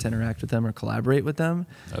if you get to interact with them or collaborate with them.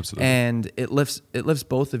 Absolutely. And it lifts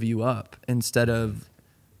both of you up, instead of,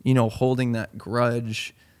 you know, holding that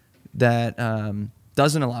grudge that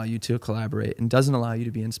doesn't allow you to collaborate and doesn't allow you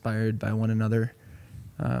to be inspired by one another.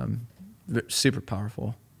 Super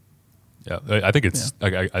powerful. Yeah, I think it's,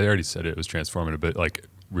 like, I already said it was transformative, but like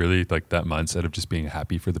really like that mindset of just being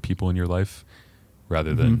happy for the people in your life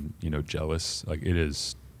rather than, you know, jealous. Like, it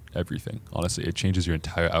is everything. Honestly, it changes your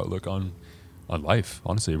entire outlook on life.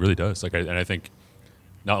 Honestly, it really does. Like, I think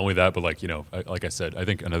not only that, but like, you know, like I said, I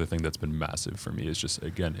think another thing that's been massive for me is just,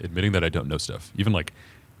 again, admitting that I don't know stuff. Even like,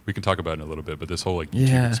 we can talk about it in a little bit, but this whole like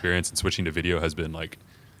YouTube experience and switching to video has been like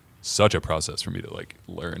such a process for me to like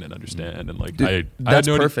learn and understand. And like, Dude, I had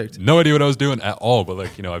perfect. no idea what I was doing at all, but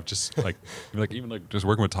like, you know, I've just like even like just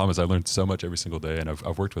working with Thomas, I learned so much every single day. And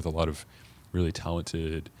I've worked with a lot of really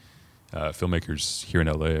talented filmmakers here in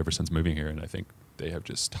LA ever since moving here, and I think they have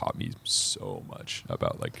just taught me so much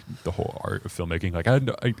about like the whole art of filmmaking. Like, I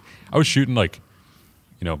was shooting like,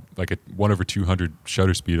 you know, like a 1/200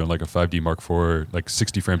 shutter speed on like a 5D Mark IV, like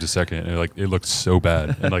 60 frames a second, and like it looked so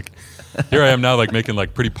bad. And like here I am now, like making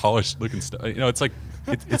like pretty polished looking stuff. You know, it's like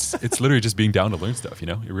it's literally just being down to learn stuff. You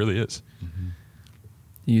know, it really is.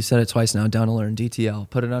 You said it twice now. Down to learn. DTL.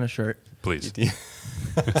 Put it on a shirt. Please.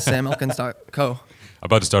 SamElkins.co. I'm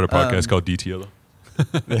about to start a podcast called DTL.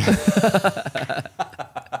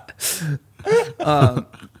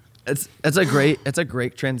 It's a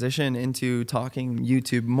great transition into talking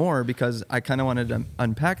YouTube more, because I kind of wanted to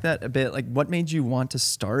unpack that a bit. Like, what made you want to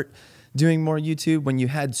start doing more YouTube when you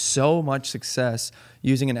had so much success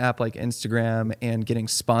using an app like Instagram and getting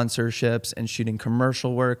sponsorships and shooting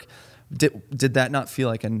commercial work? Did that not feel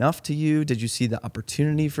like enough to you? Did you see the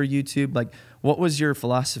opportunity for YouTube? Like, what was your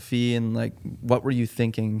philosophy, and like, what were you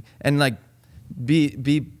thinking? And like,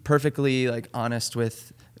 be perfectly like honest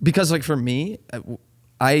with, because like for me,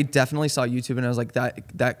 I definitely saw YouTube and I was like,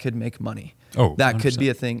 that could make money. Oh, that 100%. could be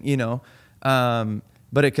a thing, you know.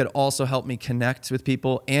 But it could also help me connect with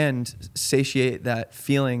people and satiate that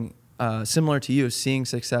feeling similar to you, of seeing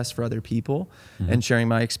success for other people and sharing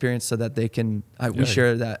my experience, so that they can we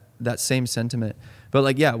share that same sentiment. But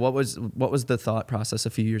like, yeah, what was the thought process a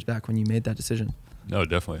few years back when you made that decision? No,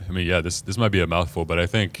 definitely. I mean, yeah, this might be a mouthful, but I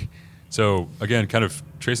think, so again, kind of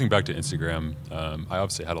tracing back to Instagram, I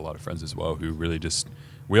obviously had a lot of friends as well who really just,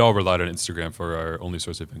 we all relied on Instagram for our only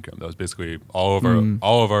source of income. That was basically all of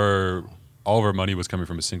our money was coming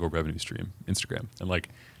from a single revenue stream, Instagram. And like,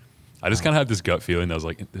 I just kind of had this gut feeling that was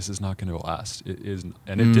like, this is not going to last. It is,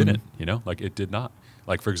 and it didn't, you know, like it did not.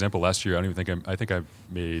 Like, for example, last year, I don't even think I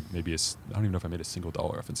made maybe I don't even know if I made a single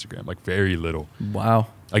dollar off Instagram, like very little. Wow.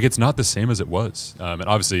 Like, it's not the same as it was. And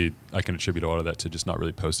obviously I can attribute a lot of that to just not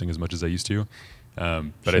really posting as much as I used to. But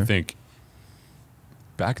sure. I think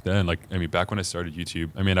back then, like, I mean, back when I started YouTube,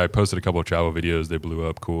 I mean, I posted a couple of travel videos, they blew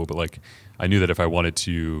up, cool. But like, I knew that if I wanted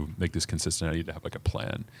to make this consistent, I needed to have like a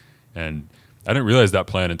plan. And I didn't realize that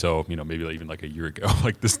plan until, maybe even like a year ago.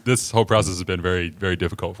 Like this whole process has been very, very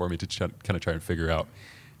difficult for me to kind of try and figure out.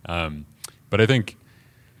 But I think,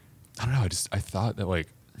 I don't know. I thought that like,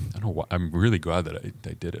 I don't know why. I'm really glad that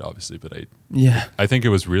I did it, obviously, but I think it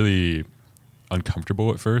was really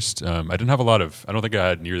uncomfortable at first. I didn't have I don't think I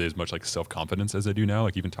had nearly as much like self-confidence as I do now.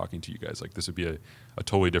 Like even talking to you guys, like this would be a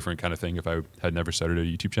totally different kind of thing if I had never started a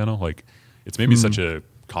YouTube channel. Like it's made me such a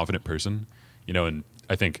confident person, and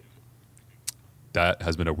I think that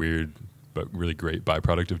has been a weird but really great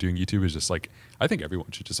byproduct of doing YouTube is just like, I think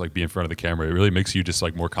everyone should just like be in front of the camera. It really makes you just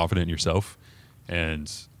like more confident in yourself.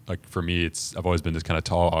 And like for me, I've always been this kind of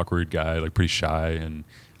tall, awkward guy, like pretty shy. And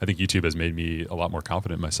I think YouTube has made me a lot more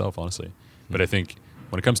confident in myself, honestly. But I think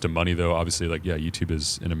when it comes to money though, obviously like, yeah, YouTube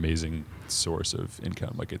is an amazing source of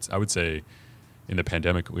income. Like I would say in the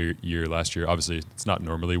pandemic year last year, obviously it's not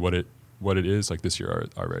normally what it is. Like this year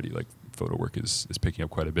already, like photo work is picking up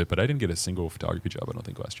quite a bit, but I didn't get a single photography job, I don't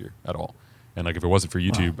think, last year at all. And like if it wasn't for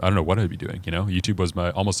YouTube, I don't know what I'd be doing. YouTube was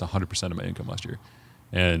my almost 100% of my income last year.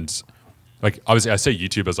 And like obviously I say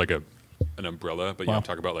YouTube as like an umbrella, but I'm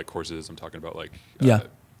talking about like courses, I'm talking about like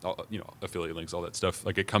affiliate links, all that stuff.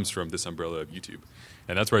 Like it comes from this umbrella of YouTube,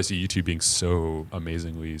 and that's where I see YouTube being so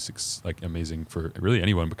amazingly like amazing for really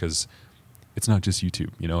anyone, because it's not just YouTube.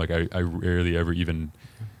 Like I rarely ever even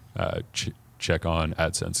check on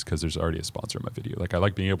AdSense because there's already a sponsor in my video. Like I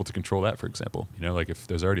like being able to control that, for example. Like if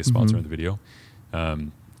there's already a sponsor in the video,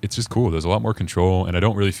 it's just cool. There's a lot more control, and I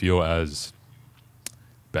don't really feel as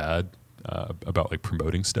bad about like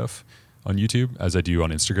promoting stuff on YouTube as I do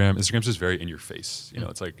on Instagram. Instagram's just very in your face.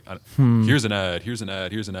 It's like here's an ad, here's an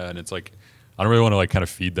ad, here's an ad, and it's like I don't really want to like kind of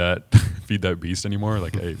feed that beast anymore.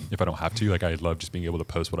 Like if I don't have to, like I love just being able to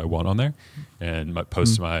post what I want on there, and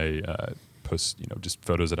post just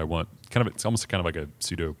photos that I want. It's almost kind of like a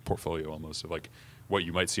pseudo portfolio almost of like what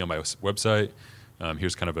you might see on my website.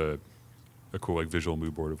 Here's kind of a cool like visual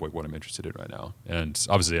mood board of like what I'm interested in right now. And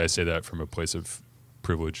obviously I say that from a place of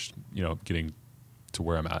privilege, getting to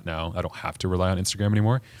where I'm at now. I don't have to rely on Instagram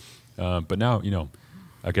anymore. But now,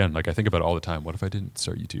 again, like I think about it all the time. What if I didn't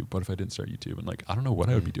start YouTube? What if I didn't start YouTube? And like, I don't know what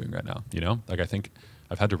I would be doing right now. Like I think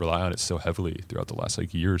I've had to rely on it so heavily throughout the last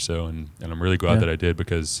like year or so. And I'm really glad that I did,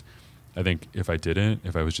 because I think if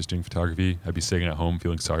I was just doing photography, I'd be sitting at home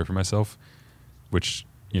feeling sorry for myself, which,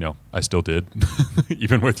 I still did,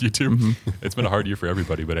 even with YouTube. It's been a hard year for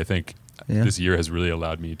everybody, but I think this year has really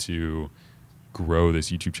allowed me to grow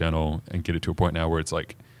this YouTube channel and get it to a point now where it's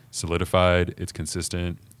like solidified, it's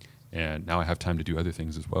consistent, and now I have time to do other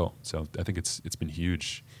things as well. So I think it's been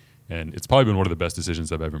huge, and it's probably been one of the best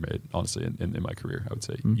decisions I've ever made, honestly, in my career, I would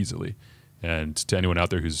say easily. And to anyone out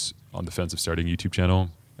there who's on the fence of starting a YouTube channel,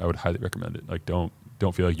 I would highly recommend it. Like don't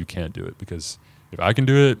feel like you can't do it, because if I can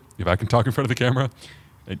do it, if I can talk in front of the camera,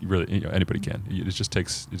 and really anybody can. It just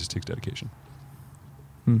takes dedication.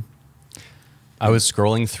 I was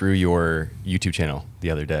scrolling through your YouTube channel the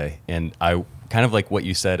other day, and I kind of like what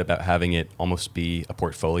you said about having it almost be a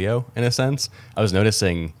portfolio in a sense. I was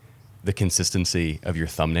noticing the consistency of your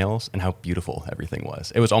thumbnails and how beautiful everything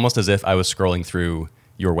was. It was almost as if I was scrolling through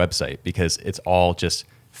your website, because it's all just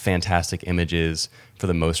fantastic images. For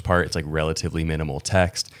the most part, it's like relatively minimal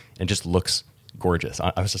text and just looks gorgeous.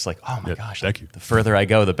 I was just like, oh my gosh, thank you. The further I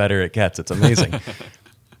go, the better it gets. It's amazing.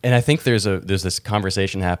 And I think there's this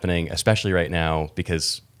conversation happening, especially right now,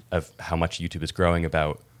 because of how much YouTube is growing,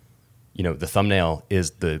 about, the thumbnail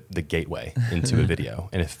is the gateway into a video.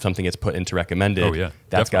 And if something gets put into recommended,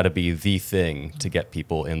 that's got to be the thing to get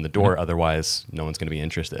people in the door. Otherwise, no one's going to be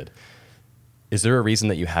interested. Is there a reason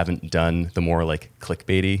that you haven't done the more like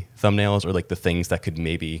clickbaity thumbnails, or like the things that could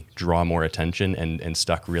maybe draw more attention, and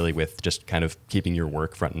stuck really with just kind of keeping your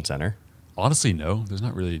work front and center? Honestly, no. There's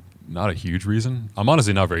not a huge reason. I'm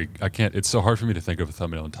honestly I can't, it's so hard for me to think of a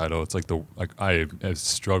thumbnail and title. It's like I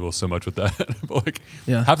struggle so much with that. But like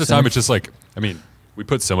half the time it's just like, we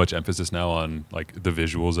put so much emphasis now on like the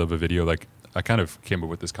visuals of a video. Like I kind of came up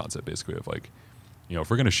with this concept basically of like, if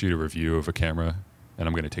we're going to shoot a review of a camera and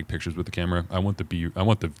I'm going to take pictures with the camera, I want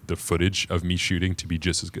the footage of me shooting to be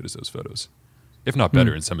just as good as those photos, if not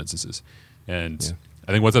better in some instances. And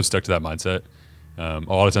I think once I've stuck to that mindset, a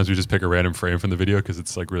lot of times we just pick a random frame from the video because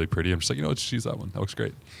it's like really pretty. I'm just like, let's just use that one. That looks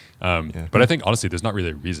great. But I think honestly, there's not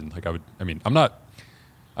really a reason. Like I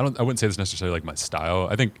wouldn't say this necessarily like my style.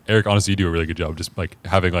 I think Eric, honestly, you do a really good job just like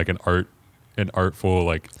having like an artful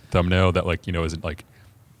like thumbnail that like, isn't like,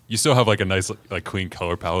 you still have like a nice like clean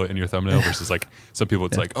color palette in your thumbnail versus like some people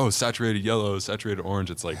it's like, oh, saturated yellow, saturated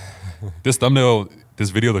orange. It's like this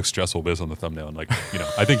video looks stressful based on the thumbnail. And like,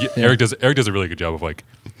 I think Eric does a really good job of like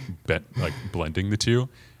blending the two.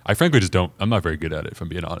 I frankly just don't. I'm not very good at it, if I'm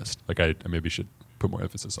being honest. Like I maybe should put more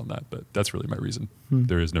emphasis on that, but that's really my reason.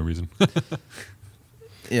 There is no reason.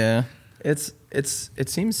 Yeah, it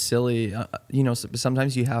seems silly.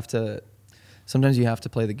 Sometimes you have to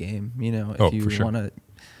play the game. If you want to,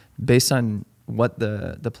 based on what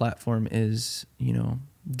the platform is,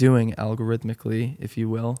 doing algorithmically, if you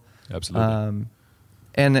will. Absolutely.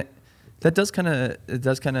 And that does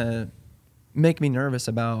kind of make me nervous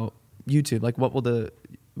about YouTube. Like, what will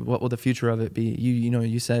the future of it be?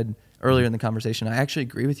 You said earlier in the conversation, I actually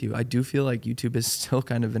agree with you. I do feel like YouTube is still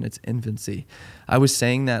kind of in its infancy. I was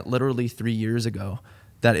saying that literally 3 years ago,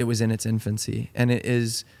 that it was in its infancy, and it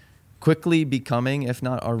is quickly becoming, if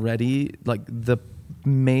not already, like the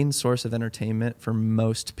main source of entertainment for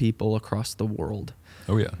most people across the world.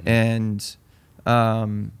 Oh yeah. And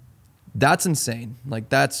that's insane. Like,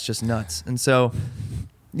 that's just nuts. And so,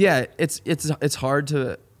 yeah, it's hard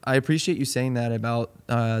to. I appreciate you saying that about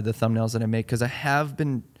the thumbnails that I make, because I have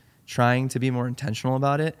been trying to be more intentional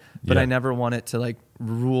about it, but I never want it to like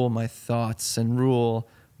rule my thoughts and rule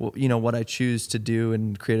what I choose to do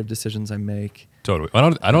and creative decisions I make. Totally.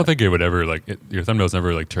 I don't think it would ever your thumbnails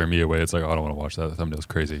never like turn me away. It's like, oh, I don't want to watch that. The thumbnail's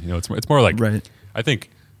crazy. It's more like, right. I think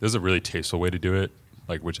there's a really tasteful way to do it,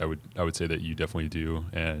 like which I would say that you definitely do,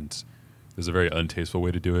 and there's a very untasteful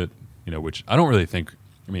way to do it, which I don't really think.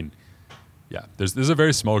 I mean, yeah, there's a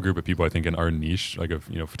very small group of people I think in our niche, like of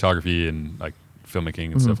photography and like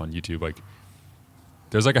filmmaking and stuff on YouTube. Like,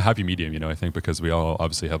 there's like a happy medium, I think, because we all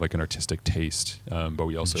obviously have like an artistic taste, but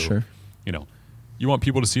we also, Sure. You want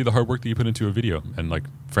people to see the hard work that you put into a video, and like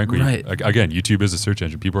frankly, Right. again, YouTube is a search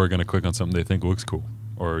engine. People are going to click on something they think looks cool,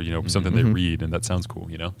 or something they read and that sounds cool.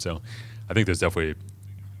 So, I think there's definitely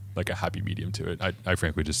like a happy medium to it. I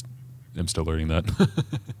frankly just am still learning that.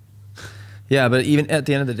 Yeah, but even at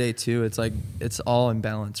the end of the day too, it's like it's all in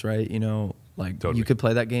balance, right? Like Totally. You could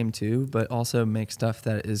play that game too, but also make stuff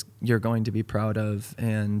that you're going to be proud of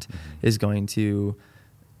and is going to,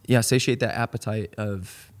 satiate that appetite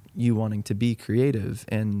of you wanting to be creative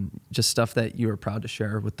and just stuff that you are proud to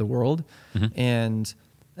share with the world. And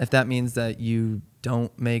if that means that you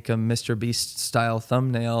don't make a Mr. Beast style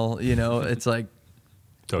thumbnail, it's like,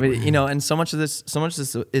 Totally. and so much of this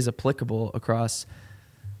is applicable across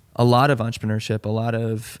a lot of entrepreneurship, a lot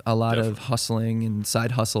of hustling and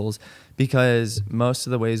side hustles, because most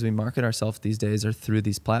of the ways we market ourselves these days are through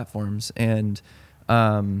these platforms. And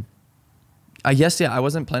I guess, I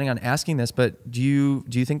wasn't planning on asking this, but do you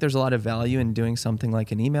think there's a lot of value in doing something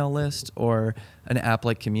like an email list or an app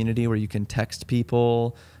like Community where you can text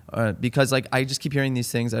people? Because like I just keep hearing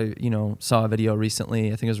these things. I saw a video recently.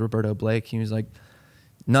 I think it was Roberto Blake. He was like,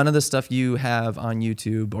 none of the stuff you have on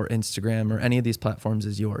YouTube or Instagram or any of these platforms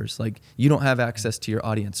is yours. Like, you don't have access to your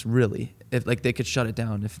audience, really. If like they could shut it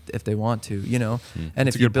down if they want to, And That's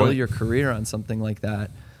if a you good build point. your career on something like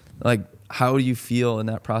that, like, how do you feel in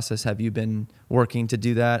that process? Have you been working to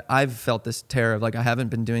do that? I've felt this tear of like, I haven't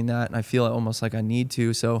been doing that, and I feel almost like I need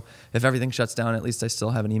to. So if everything shuts down, at least I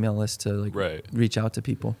still have an email list to like reach out to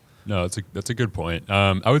people. No, that's a good point.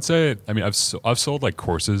 I would say, I've sold like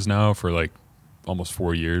courses now for like almost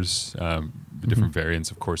 4 years, different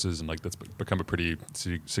variants of courses, and like that's become a pretty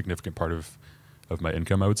significant part of my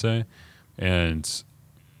income, I would say. And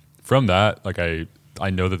from that, like I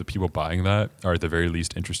know that the people buying that are at the very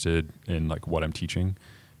least interested in like what I'm teaching,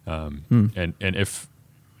 and if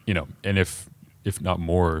not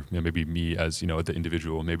more, maybe me as the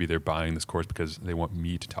individual, maybe they're buying this course because they want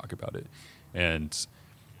me to talk about it. And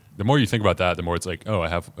the more you think about that, the more it's like, oh, I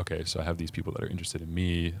have these people that are interested in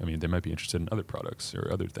me. I mean, they might be interested in other products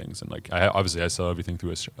or other things. And like, I sell everything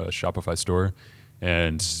through a Shopify store,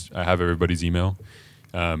 and I have everybody's email.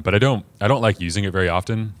 But I don't like using it very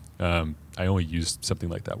often. I only use something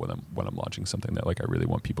like that when I'm launching something that like I really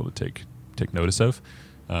want people to take notice of.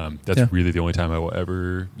 That's really the only time I will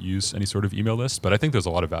ever use any sort of email list. But I think there's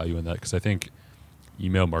a lot of value in that, because I think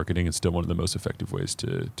email marketing is still one of the most effective ways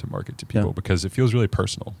to market to people, because it feels really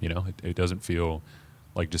personal. It doesn't feel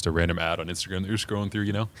like just a random ad on Instagram that you're scrolling through.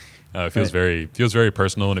 It feels very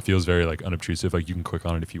personal, and it feels very like unobtrusive. Like, you can click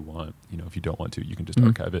on it if you want. If you don't want to, you can just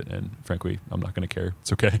archive it. And frankly, I'm not going to care.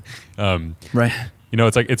 It's okay. Right.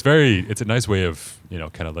 It's like it's a nice way of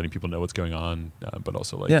kind of letting people know what's going on, but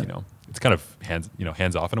also like it's kind of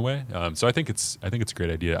hands off in a way. So I think it's a great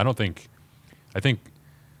idea. I think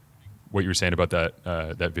what you were saying about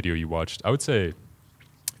that video you watched, I would say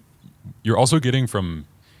you're also getting from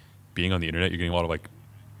being on the internet, you're getting a lot of like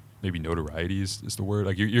maybe notoriety is the word.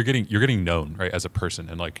 Like you're getting known, right, as a person,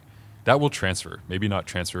 and like that will transfer. Maybe not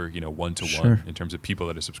transfer 1-to-1 in terms of people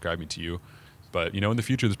that are subscribing to you. But, in the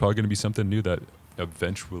future, there's probably going to be something new that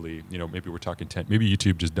eventually, maybe we're talking 10, maybe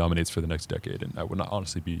YouTube just dominates for the next decade. And I would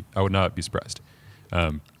not be surprised.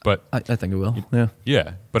 But I think it will. Yeah.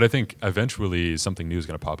 yeah, but I think eventually something new is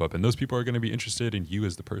going to pop up, and those people are going to be interested in you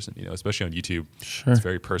as the person, especially on YouTube. Sure. It's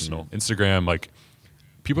very personal. Instagram, like,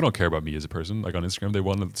 people don't care about me as a person. Like on Instagram, they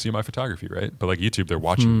want to see my photography, right? But like YouTube, they're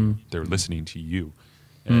watching you, they're listening to you.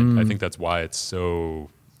 And I think that's why it's so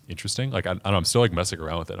interesting. Like, I don't know, I'm still like messing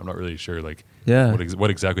around with it. I'm not really sure like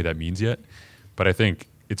what exactly that means yet. But I think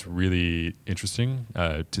it's really interesting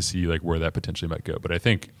to see like where that potentially might go. But I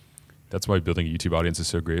think that's why building a YouTube audience is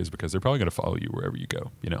so great, is because they're probably going to follow you wherever you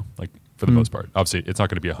go, like for the most part. Obviously, it's not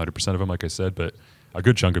going to be 100% of them, like I said, but a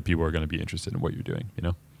good chunk of people are going to be interested in what you're doing,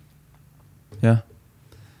 Yeah.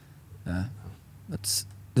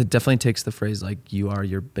 It definitely takes the phrase like you are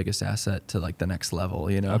your biggest asset to like the next level,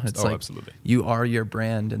 It's like absolutely. You are your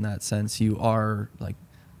brand in that sense. You are like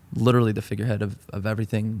literally the figurehead of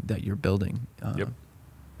everything that you're building. Yep.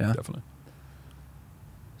 Yeah. Definitely.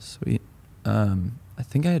 Sweet. I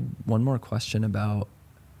think I had one more question about,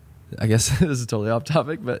 I guess this is totally off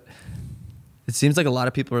topic, but it seems like a lot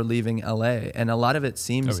of people are leaving LA, and a lot of it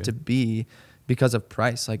seems to be because of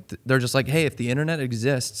price. Like they're just like, hey, if the internet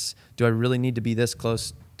exists, do I really need to be this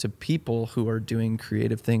close to people who are doing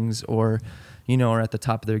creative things or, are at the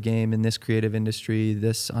top of their game in this creative industry,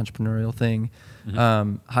 this entrepreneurial thing?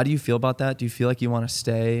 How do you feel about that? Do you feel like you want to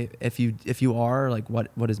stay? If you are, like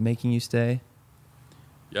what is making you stay?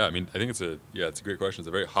 Yeah, I mean, I think it's a great question. It's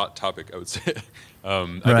a very hot topic, I would say.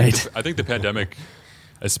 Right. I think the pandemic,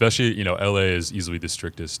 especially, LA is easily the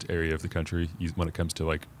strictest area of the country when it comes to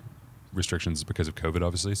like restrictions because of COVID,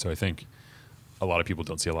 obviously. So I think a lot of people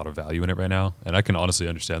don't see a lot of value in it right now, and I can honestly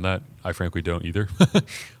understand that. I frankly don't either.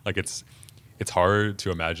 Like it's hard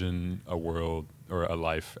to imagine a world or a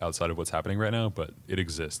life outside of what's happening right now, but it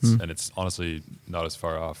exists, and it's honestly not as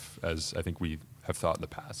far off as I think we have thought in the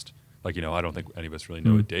past. Like, I don't think any of us really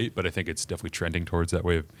know a date, but I think it's definitely trending towards that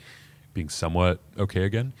way of being somewhat okay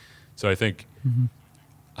again. So I think,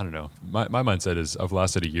 I don't know, my mindset is I've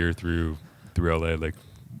lasted a year through LA. Like,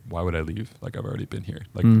 why would I leave? Like, I've already been here.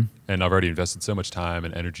 Like, and I've already invested so much time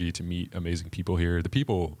and energy to meet amazing people here. The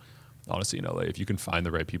people, honestly, in LA, if you can find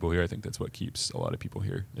the right people here, I think that's what keeps a lot of people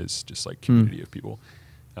here, is just like community of people.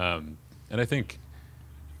 And I think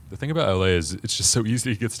the thing about LA is it's just so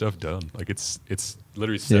easy to get stuff done. Like it's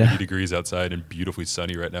literally 70 degrees outside and beautifully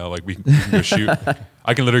sunny right now. Like we can go shoot.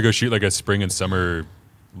 I can literally go shoot like a spring and summer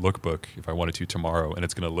lookbook if I wanted to tomorrow, and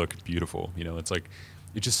it's going to look beautiful. It's like,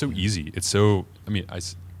 it's just so easy. It's so,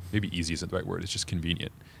 maybe easy isn't the right word. It's just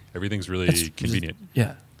convenient. Everything's really convenient.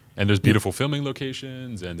 And there's beautiful filming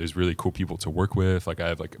locations, and there's really cool people to work with. Like I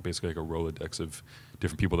have like basically like a Rolodex of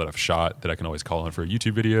different people that I've shot that I can always call on for a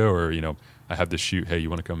YouTube video, or I have this shoot. Hey, you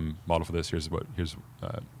want to come model for this? Here's what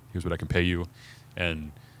I can pay you,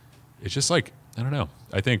 and it's just like, I don't know.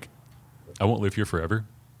 I think I won't live here forever,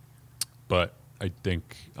 but I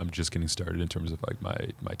think I'm just getting started in terms of like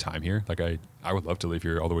my time here. Like I would love to live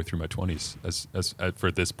here all the way through my 20s as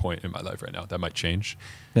for this point in my life right now. That might change.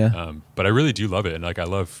 Yeah. But I really do love it. And like, I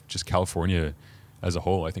love just California as a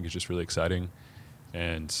whole. I think it's just really exciting.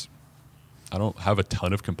 And I don't have a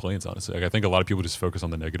ton of complaints, honestly. Like, I think a lot of people just focus on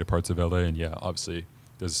the negative parts of LA, and yeah, obviously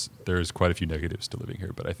there's quite a few negatives to living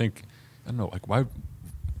here. But I think, I don't know, like why,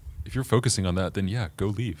 if you're focusing on that, then yeah, go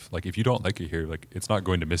leave. Like if you don't like it here, like it's not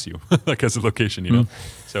going to miss you like as a location,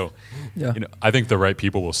 So, I think the right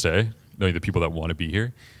people will stay, knowing the people that want to be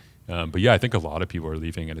here. But yeah, I think a lot of people are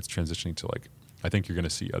leaving, and it's transitioning to like, I think you're going to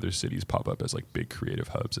see other cities pop up as like big creative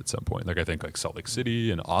hubs at some point. Like I think like Salt Lake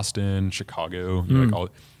City and Austin, Chicago,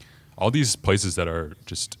 like all these places that are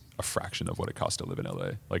just a fraction of what it costs to live in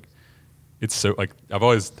LA. Like it's so like, I've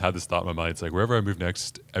always had this thought in my mind. It's like wherever I move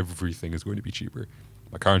next, everything is going to be cheaper.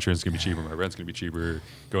 My car insurance is going to be cheaper. My rent's going to be cheaper.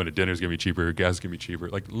 Going to dinner is going to be cheaper. Gas is going to be cheaper.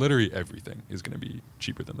 Like literally everything is going to be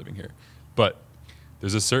cheaper than living here. But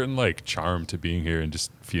there's a certain like charm to being here and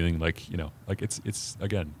just feeling like, like it's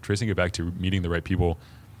again, tracing it back to meeting the right people.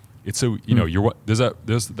 It's so,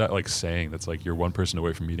 there's that like saying that's like, you're one person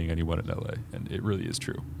away from meeting anyone in LA. And it really is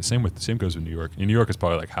true. The same goes with New York. In New York, it's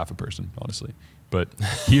probably like half a person, honestly. But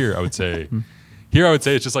here, I would say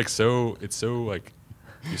it's just like, it's so like,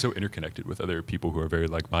 you're so interconnected with other people who are very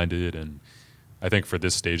like-minded, and I think for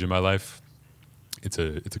this stage in my life, it's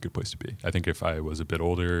a good place to be. I think if I was a bit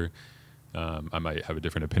older, I might have a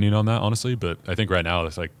different opinion on that, honestly. But I think right now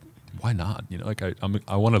it's like, why not? Like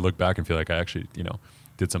I want to look back and feel like I actually,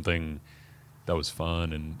 did something that was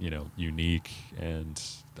fun and unique. And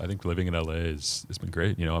I think living in LA it's been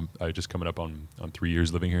great. I just coming up on 3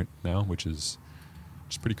 years living here now, which is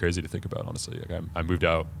just pretty crazy to think about, honestly. Like I moved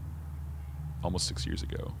out almost 6 years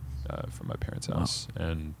ago from my parents' house,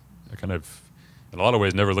 and I kind of, in a lot of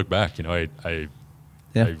ways, never looked back. You know, I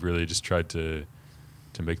really just tried to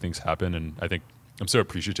make things happen, and I think I'm so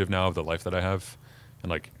appreciative now of the life that I have, and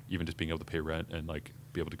like even just being able to pay rent and like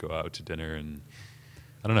be able to go out to dinner, and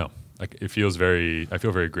I don't know, like I feel very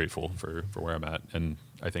grateful for where I'm at, and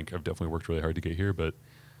I think I've definitely worked really hard to get here, but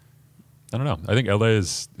I don't know. I think LA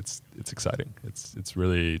it's exciting. It's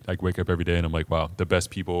really, I wake up every day and I'm like, wow, the best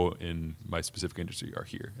people in my specific industry are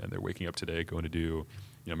here, and they're waking up today going to do,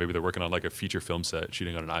 you know, maybe they're working on like a feature film set,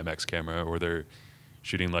 shooting on an IMAX camera, or they're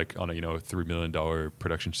shooting like on a, you know, $3 million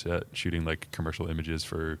production set, shooting like commercial images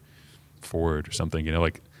for Ford or something, you know,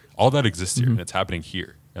 like all that exists here, and it's happening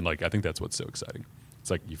here. And like, I think that's what's so exciting. It's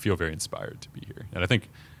like, you feel very inspired to be here. And I think,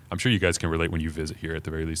 I'm sure you guys can relate when you visit here at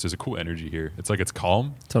the very least. There's a cool energy here. It's like, it's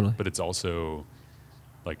calm, Totally, but it's also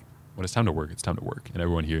like, when it's time to work, it's time to work. And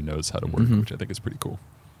everyone here knows how to work, which I think is pretty cool.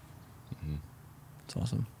 it's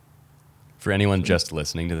awesome. For anyone just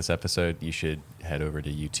listening to this episode, you should head over to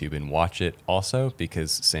YouTube and watch it also,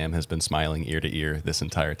 because Sam has been smiling ear to ear this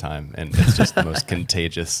entire time, and it's just the most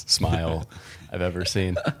contagious smile I've ever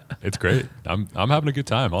seen. It's great. I'm having a good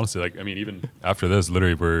time, honestly. Like, I mean, even after this,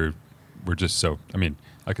 literally we're just so, I mean,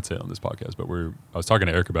 I could say it on this podcast, but I was talking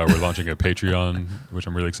to Eric about, we're launching a Patreon, which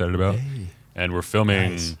I'm really excited about. Hey. And we're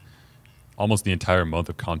filming almost the entire month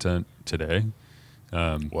of content today,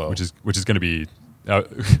 which is going to be, I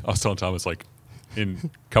was telling Thomas, like,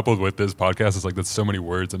 coupled with this podcast, it's like, that's so many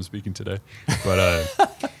words I'm speaking today.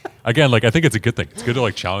 But again, like, I think it's a good thing. It's good to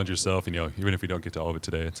like challenge yourself, and, you know, even if we don't get to all of it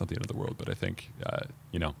today, it's not the end of the world. But I think,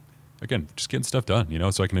 you know, again, just getting stuff done, you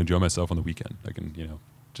know, so I can enjoy myself on the weekend. I can, you know,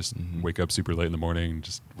 just wake up super late in the morning,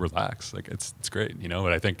 just relax. Like, it's great, you know.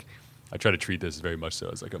 And I think I try to treat this very much so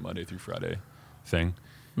as like a Monday through Friday thing.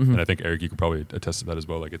 And I think, Eric, you could probably attest to that as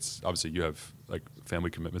well. Like, it's obviously, you have like family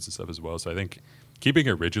commitments and stuff as well. So I think keeping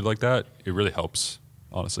it rigid like that, it really helps.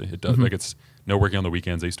 Honestly, it does. Like, it's no working on the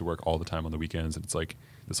weekends. I used to work all the time on the weekends, and it's like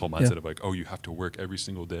this whole mindset of like, oh, you have to work every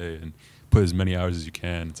single day and put as many hours as you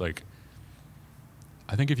can. It's like,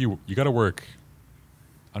 I think if you got to work,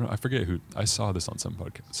 I forget who, I saw this on some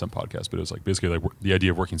podcast, but it was like basically like the idea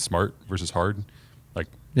of working smart versus hard. Like,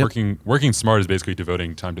 working smart is basically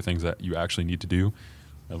devoting time to things that you actually need to do,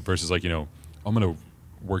 versus like, you know, I'm going to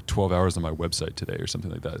work 12 hours on my website today or something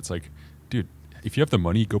like that. It's like, dude, if you have the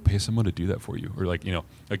money, go pay someone to do that for you. Or like, you know,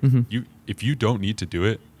 like if you don't need to do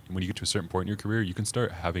it, when you get to a certain point in your career, you can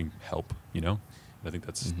start having help, you know? And I think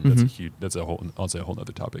that's a huge, that's a whole, honestly, a whole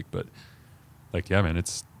nother topic, but like, yeah, man,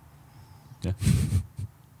 it's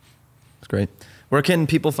Great. Where can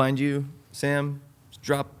people find you, Sam?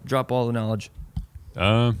 Drop all the knowledge.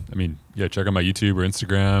 I mean, yeah, check out my YouTube or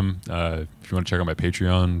Instagram. If you want to check out my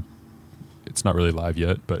Patreon, it's not really live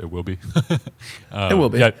yet, but it will be. It will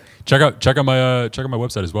be. Yeah, check out my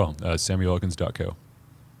website as well, samuelelkins.co.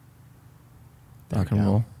 Rock and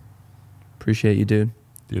roll. Appreciate you, dude.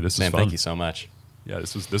 Dude, this was Sam, fun. thank you so much. Yeah,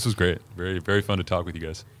 this was great. Very, very fun to talk with you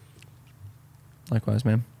guys. Likewise,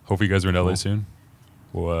 man. Hopefully you guys are in LA soon.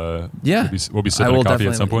 We'll be I sipping will a coffee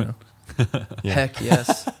at definitely some point. let you know. Yeah. Heck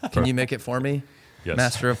yes. Can you make it for me? Yes.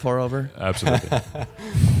 Master of pour over. Absolutely.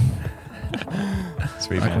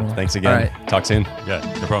 Sweet, Rock and man. roll. Thanks again. All right. Talk soon. Yeah,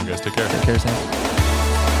 no problem, guys. Take care. Take care, Sam.